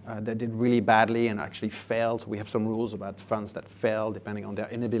that did really badly and actually failed. So we have some rules about funds that fail depending on their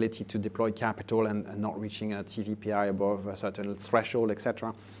inability to deploy capital and not reaching a TVPI above a certain threshold,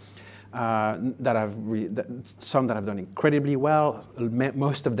 etc. Some that have done incredibly well.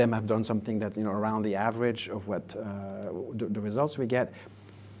 Most of them have done something that's around the average of what the results we get.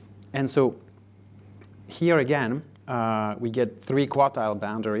 And so here again, we get 3 quartile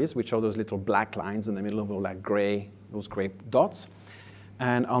boundaries, which are those little black lines in the middle of those gray dots.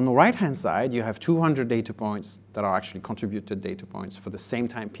 And on the right-hand side, you have 200 data points that are actually contributed data points for the same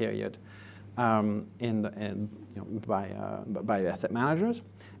time period by asset managers.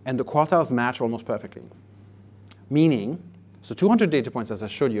 And the quartiles match almost perfectly. Meaning, so 200 data points, as I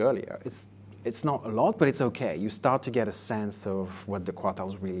showed you earlier, it's not a lot, but it's OK. You start to get a sense of what the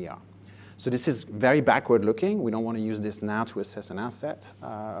quartiles really are. So this is very backward-looking. We don't want to use this now to assess an asset,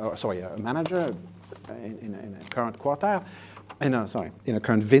 a manager in a current quartile, in a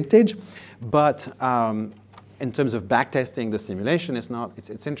current vintage. But in terms of backtesting the simulation,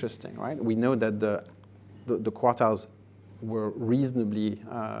 it's interesting, right? We know that the quartiles were reasonably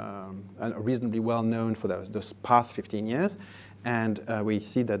well known for those past 15 years. And we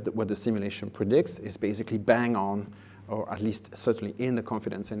see that what the simulation predicts is basically bang on, or at least certainly in the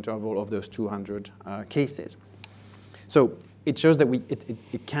confidence interval of those 200 cases. So it shows that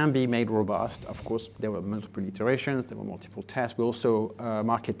it can be made robust. Of course, there were multiple iterations, there were multiple tests. We also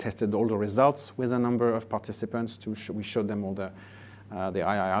market tested all the results with a number of participants. We showed them all the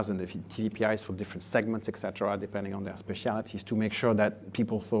IIRs and the TDPIs for different segments, et cetera, depending on their specialities, to make sure that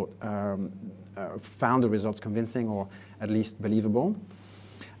people found the results convincing or at least believable.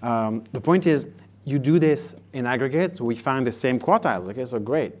 The point is, you do this in aggregate, so we find the same quartiles, okay, so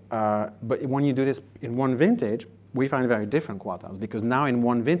great. But when you do this in one vintage, we find very different quartiles, because now in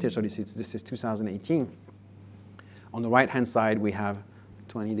one vintage, so this is 2018, on the right-hand side, we have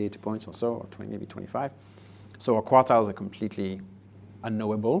 20 data points or so, or 20, maybe 25. So our quartiles are completely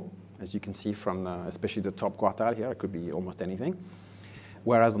unknowable, as you can see from especially the top quartile here. It could be almost anything.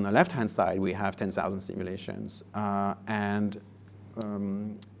 Whereas on the left-hand side, we have 10,000 simulations, and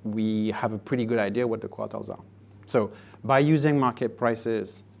we have a pretty good idea what the quartiles are. So by using market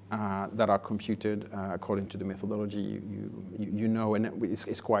prices that are computed according to the methodology, you know, and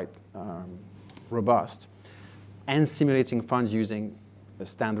it's quite robust, and simulating funds using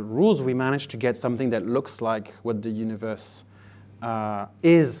standard rules, we managed to get something that looks like what the universe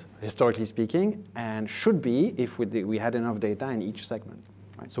is, historically speaking, and should be if we had enough data in each segment.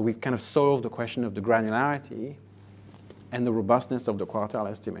 Right? So we've kind of solved the question of the granularity and the robustness of the quartile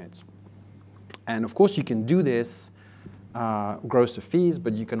estimates. And of course, you can do this gross of fees,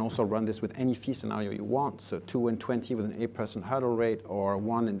 but you can also run this with any fee scenario you want. So 2 and 20 with an 8% hurdle rate, or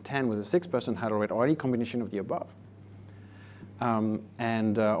 1 and 10 with a 6% hurdle rate, or any combination of the above.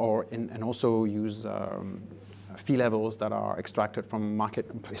 And also use fee levels that are extracted from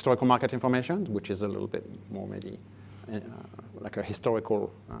historical market information, which is a little bit more maybe like a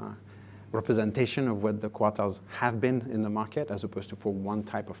historical representation of what the quartiles have been in the market, as opposed to for one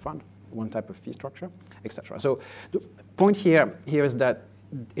type of fund, one type of fee structure, etc. So the point here is that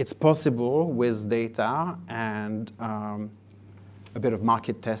it's possible with data and a bit of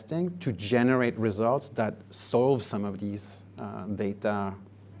market testing to generate results that solve some of these data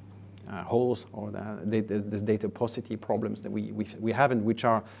holes, or this data paucity problems that we have, and which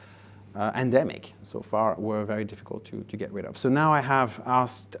are endemic so far, were very difficult to get rid of. So now I have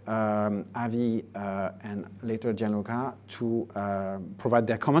asked Avi and later Gianluca to provide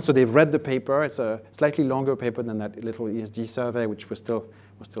their comments. So they've read the paper. It's a slightly longer paper than that little ESG survey, which we're still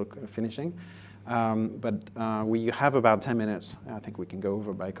finishing. But we have about 10 minutes. I think we can go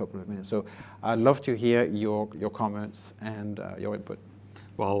over by a couple of minutes. So I'd love to hear your comments and your input.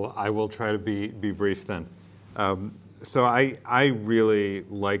 Well, I will try to be brief then. So I really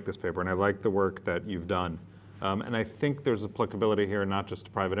like this paper, and I like the work that you've done. And I think there's applicability here not just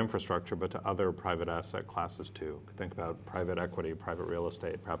to private infrastructure, but to other private asset classes too. Think about private equity, private real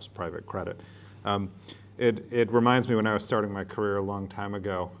estate, perhaps private credit. It reminds me when I was starting my career a long time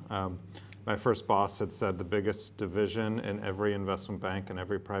ago, my first boss had said the biggest division in every investment bank and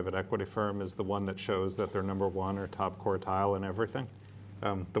every private equity firm is the one that shows that they're number one or top quartile in everything,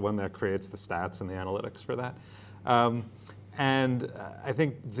 the one that creates the stats and the analytics for that. And I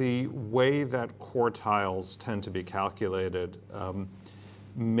think the way that quartiles tend to be calculated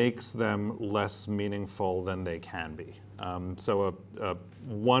makes them less meaningful than they can be. So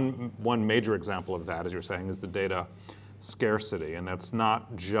one major example of that, as you're saying, is the data scarcity. And that's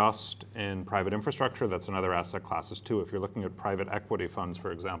not just in private infrastructure, that's in other asset classes too. If you're looking at private equity funds,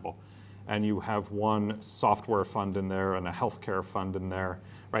 for example, and you have one software fund in there and a healthcare fund in there,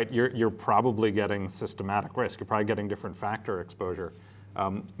 right? You're probably getting systematic risk. You're probably getting different factor exposure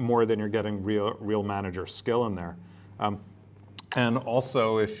more than you're getting real manager skill in there. And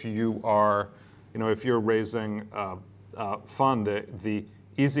also, if you are, if you're raising a fund, the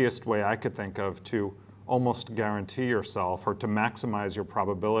easiest way I could think of to almost guarantee yourself or to maximize your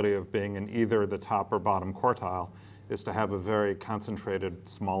probability of being in either the top or bottom quartile is to have a very concentrated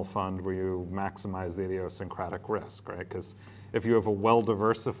small fund where you maximize the idiosyncratic risk, right? Because if you have a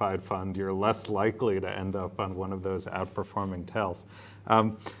well-diversified fund, you're less likely to end up on one of those outperforming tails.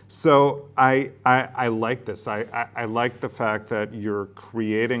 So I like this. I like the fact that you're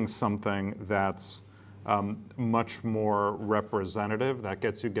creating something that's much more representative, that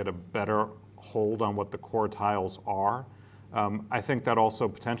gets a better hold on what the quartiles are. I think that also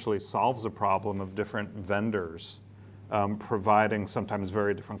potentially solves a problem of different vendors providing sometimes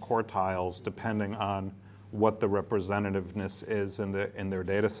very different quartiles depending on what the representativeness is in their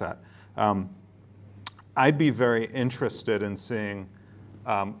data set. I'd be very interested in seeing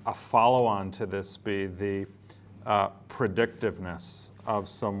a follow-on to this be the predictiveness of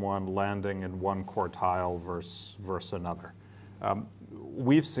someone landing in one quartile versus another.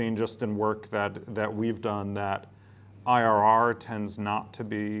 We've seen just in work that we've done that IRR tends not to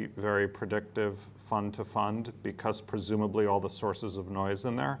be very predictive fund to fund because presumably all the sources of noise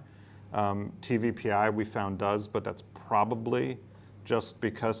in there. TVPI we found does, but that's probably just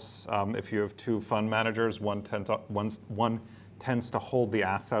because if you have two fund managers, one tends to hold the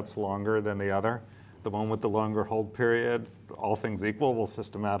assets longer than the other. The one with the longer hold period, all things equal, will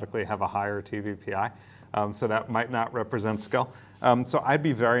systematically have a higher TVPI. So that might not represent skill. So I'd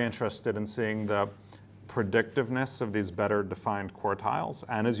be very interested in seeing the predictiveness of these better defined quartiles,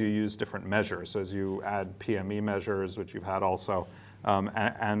 and as you use different measures, so as you add PME measures, which you've had also,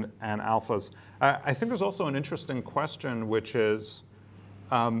 and alphas. I think there's also an interesting question, which is,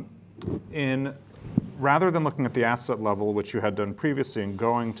 rather than looking at the asset level, which you had done previously, and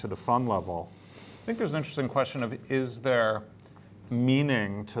going to the fund level, I think there's an interesting question of, is there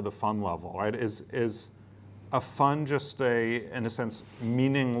meaning to the fund level, right? Is a fund just in a sense,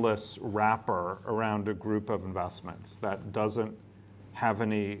 meaningless wrapper around a group of investments that doesn't have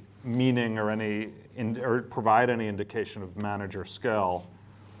any meaning or provide any indication of manager skill?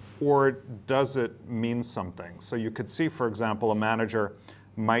 Or does it mean something? So you could see, for example, a manager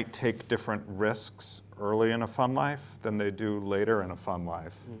might take different risks early in a fund life than they do later in a fund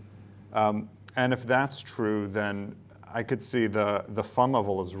life. And if that's true, then I could see the fund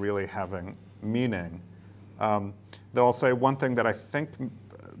level as really having meaning. Though I'll say one thing that I think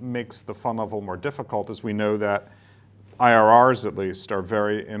makes the fund level more difficult is we know that IRRs, at least, are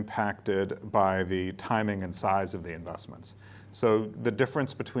very impacted by the timing and size of the investments. So the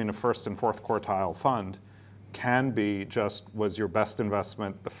difference between a first and fourth quartile fund can be just, was your best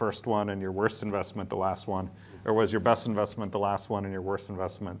investment the first one and your worst investment the last one, or was your best investment the last one and your worst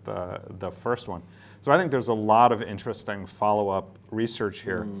investment the first one? So I think there's a lot of interesting follow-up research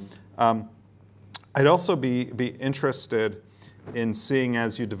here. I'd also be interested in seeing,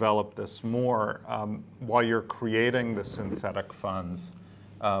 as you develop this more, while you're creating the synthetic funds,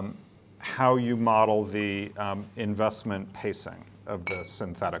 how you model the investment pacing of the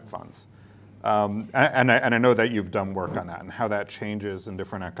synthetic funds. And I know that you've done work on that and how that changes in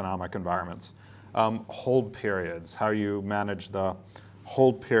different economic environments. Hold periods, how you manage the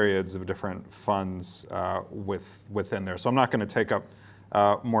hold periods of different funds within there. So I'm not going to take up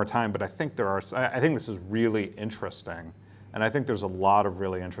more time, but I think this is really interesting. And I think there's a lot of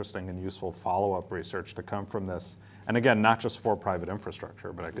really interesting and useful follow-up research to come from this. And again, not just for private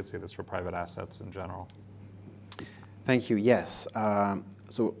infrastructure, but I could see this for private assets in general. Thank you. Yes.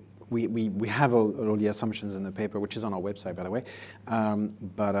 So we have all the assumptions in the paper, which is on our website, by the way.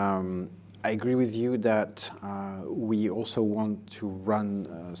 But I agree with you that we also want to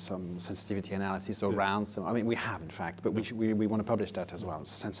run some sensitivity analysis around some. I mean, we have, in fact, but we want to publish that as well.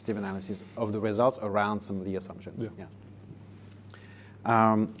 Sensitive analysis of the results around some of the assumptions. Yeah.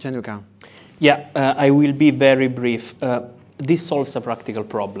 Gianluca. Yeah, I will be very brief. This solves a practical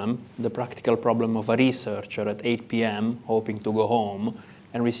problem, the practical problem of a researcher at 8 p.m. hoping to go home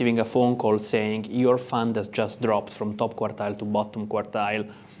and receiving a phone call saying, your fund has just dropped from top quartile to bottom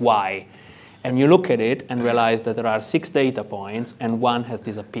quartile. Why? And you look at it and realize that there are 6 data points and one has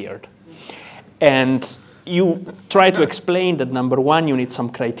disappeared. And you try to explain that, number one, you need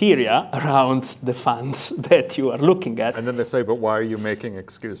some criteria around the funds that you are looking at. And then they say, but why are you making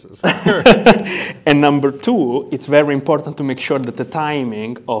excuses? And number two, it's very important to make sure that the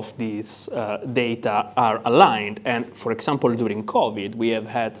timing of these data are aligned. And for example, during COVID, we have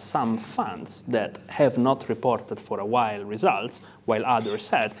had some funds that have not reported for a while results, while others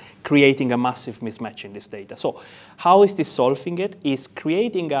had, creating a massive mismatch in this data. So how is this solving it? Is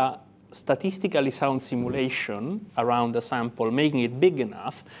creating a statistically sound simulation around the sample, making it big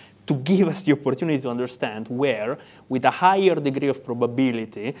enough to give us the opportunity to understand where, with a higher degree of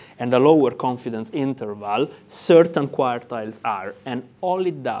probability and a lower confidence interval, certain quartiles are. And all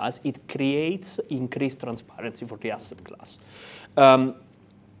it does, it creates increased transparency for the asset class.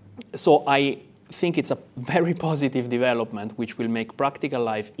 So I think it's a very positive development which will make practical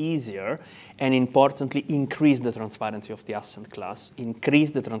life easier and, importantly, increase the transparency of the asset class,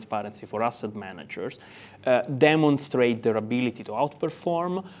 increase the transparency for asset managers, demonstrate their ability to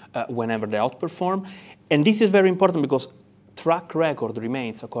outperform whenever they outperform. And this is very important because track record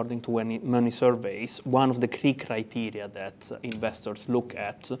remains, according to many surveys, one of the key criteria that investors look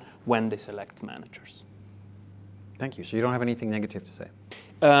at when they select managers. Thank you. So you don't have anything negative to say?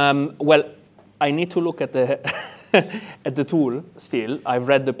 Well, I need to look at the at the tool still. I've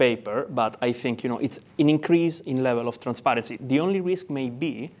read the paper, but I think it's an increase in level of transparency. The only risk may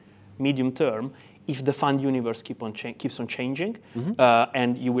be medium term if the fund universe keeps on changing,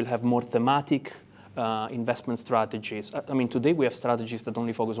 and you will have more thematic investment strategies. I mean, today we have strategies that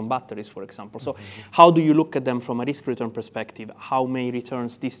only focus on batteries, for example. So how do you look at them from a risk-return perspective? How may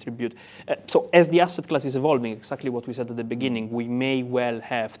returns distribute? So as the asset class is evolving, exactly what we said at the beginning, we may well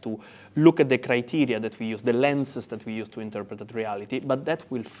have to look at the criteria that we use, the lenses that we use to interpret that reality, but that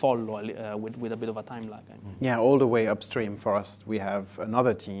will follow with a bit of a time lag. Yeah, all the way upstream for us, we have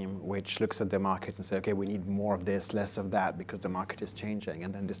another team which looks at the market and says, okay, we need more of this, less of that, because the market is changing.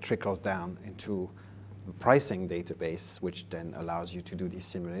 And then this trickles down into a pricing database, which then allows you to do these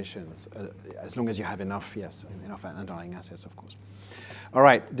simulations, as long as you have enough, enough underlying assets, of course. All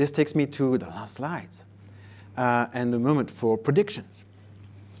right, this takes me to the last slides and the moment for predictions.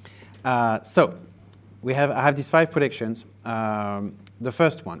 So I have these 5 predictions. The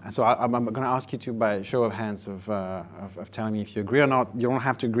first one, and so I'm going to ask you to, by a show of hands, of telling me if you agree or not. You don't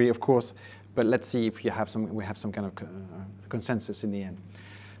have to agree, of course, but let's see if we have some kind of consensus in the end.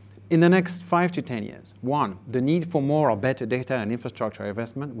 In the next 5 to 10 years, 1, the need for more or better data and infrastructure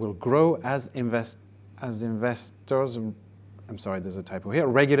investment will grow as investors, I'm sorry, there's a typo here,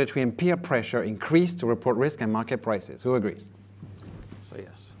 regulatory and peer pressure increase to report risk and market prices. Who agrees? Say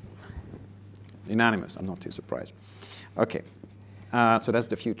yes. Unanimous, I'm not too surprised. Okay, so that's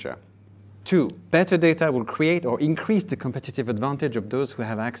the future. 2, better data will create or increase the competitive advantage of those who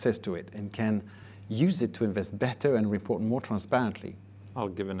have access to it and can use it to invest better and report more transparently. I'll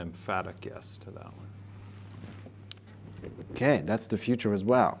give an emphatic yes to that one. Okay, that's the future as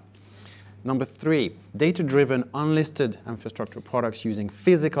well. Number 3, data-driven unlisted infrastructure products using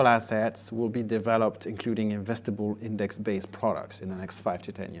physical assets will be developed, including investable index-based products in the next 5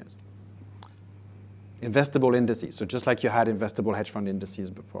 to 10 years. Investable indices, so just like you had investable hedge fund indices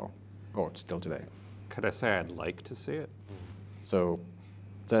before, or still today. Could I say I'd like to see it? So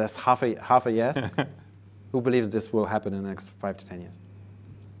that's half a yes. Who believes this will happen in the next 5 to 10 years?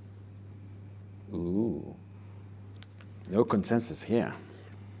 Ooh, no consensus here.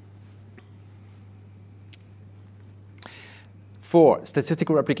 4,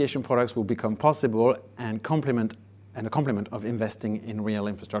 statistical replication products will become possible and a complement of investing in real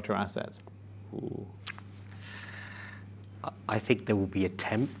infrastructure assets. Ooh. I think there will be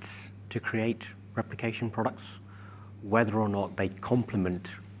attempts to create replication products. Whether or not they complement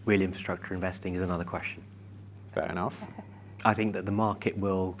real infrastructure investing is another question. Fair enough. I think that the market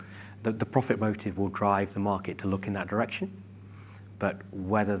will, the profit motive will drive the market to look in that direction, but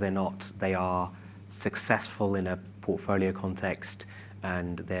whether or not they are successful in a portfolio context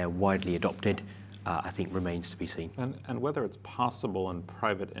and they're widely adopted, I think remains to be seen. And whether it's possible in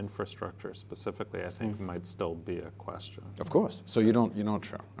private infrastructure specifically, I think might still be a question. Of course. So you're not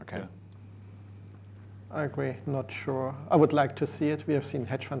sure, okay. Yeah. I agree, not sure. I would like to see it. We have seen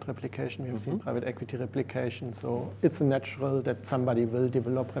hedge fund replication, we have seen private equity replication, so it's natural that somebody will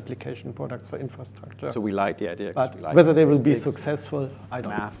develop replication products for infrastructure. So we like the idea. But like whether they will be successful, I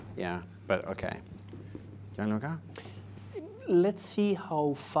don't know. Math, yeah, but okay. Gianluca? Let's see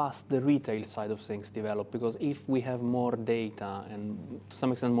how fast the retail side of things develop, because if we have more data and to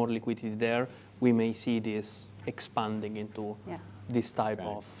some extent more liquidity there, we may see this expanding into this type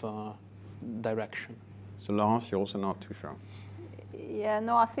of direction. So Laurence, you're also not too sure? Yeah,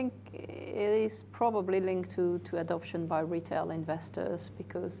 no, I think it is probably linked to adoption by retail investors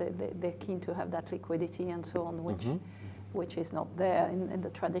because they're keen to have that liquidity and so on, which is not there in the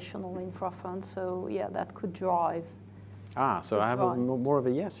traditional infra fund. So yeah, that could drive. So I have more of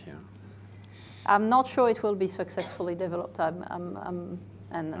a yes here. I'm not sure it will be successfully developed.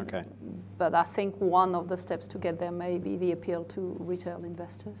 But I think one of the steps to get there may be the appeal to retail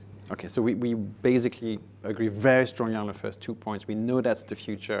investors. Okay, so we basically agree very strongly on the first 2 points. We know that's the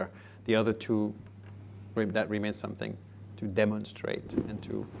future. The other 2, that remains something to demonstrate and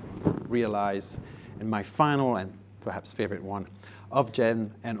to realize. And my final and perhaps favorite one,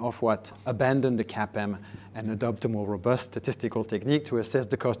 Ofgem and Ofwat abandon the CAPM and adopt a more robust statistical technique to assess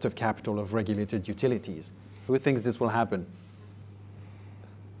the cost of capital of regulated utilities. Who thinks this will happen?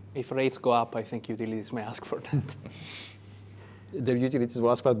 If rates go up, I think utilities may ask for that. The utilities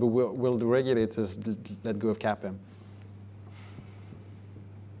will ask for that, but will the regulators let go of CAPM?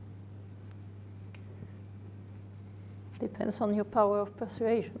 Depends on your power of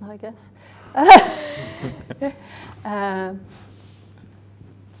persuasion, I guess.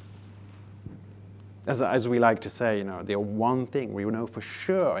 As we like to say, you know, the one thing we know for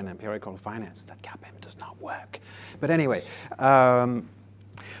sure in empirical finance is that CAPM does not work. But anyway.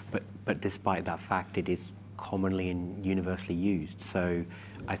 But despite that fact, it is commonly and universally used. So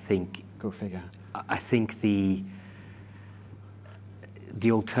I think... Go figure. I think the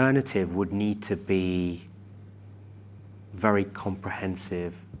alternative would need to be very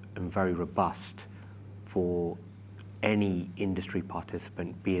comprehensive and very robust for any industry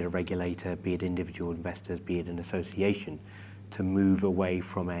participant, be it a regulator, be it individual investors, be it an association, to move away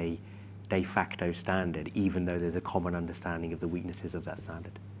from a de facto standard, even though there's a common understanding of the weaknesses of that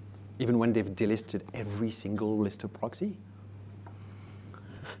standard. Even when they've delisted every single listed proxy?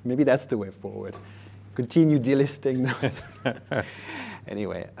 Maybe that's the way forward. Continue delisting those.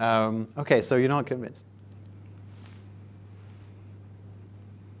 Anyway, okay, so you're not convinced.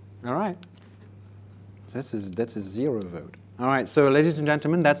 All right. That's a 0 vote. All right, so ladies and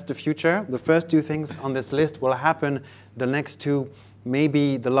gentlemen, that's the future. The first 2 things on this list will happen. The next 2,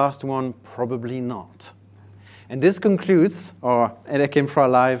 maybe the last one, probably not. And this concludes our EDHEC Infra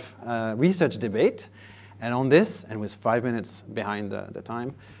Live research debate. And on this, and with 5 minutes behind the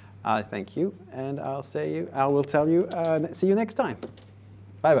time, I thank you, and I will tell you, see you next time.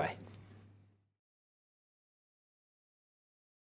 Bye-bye.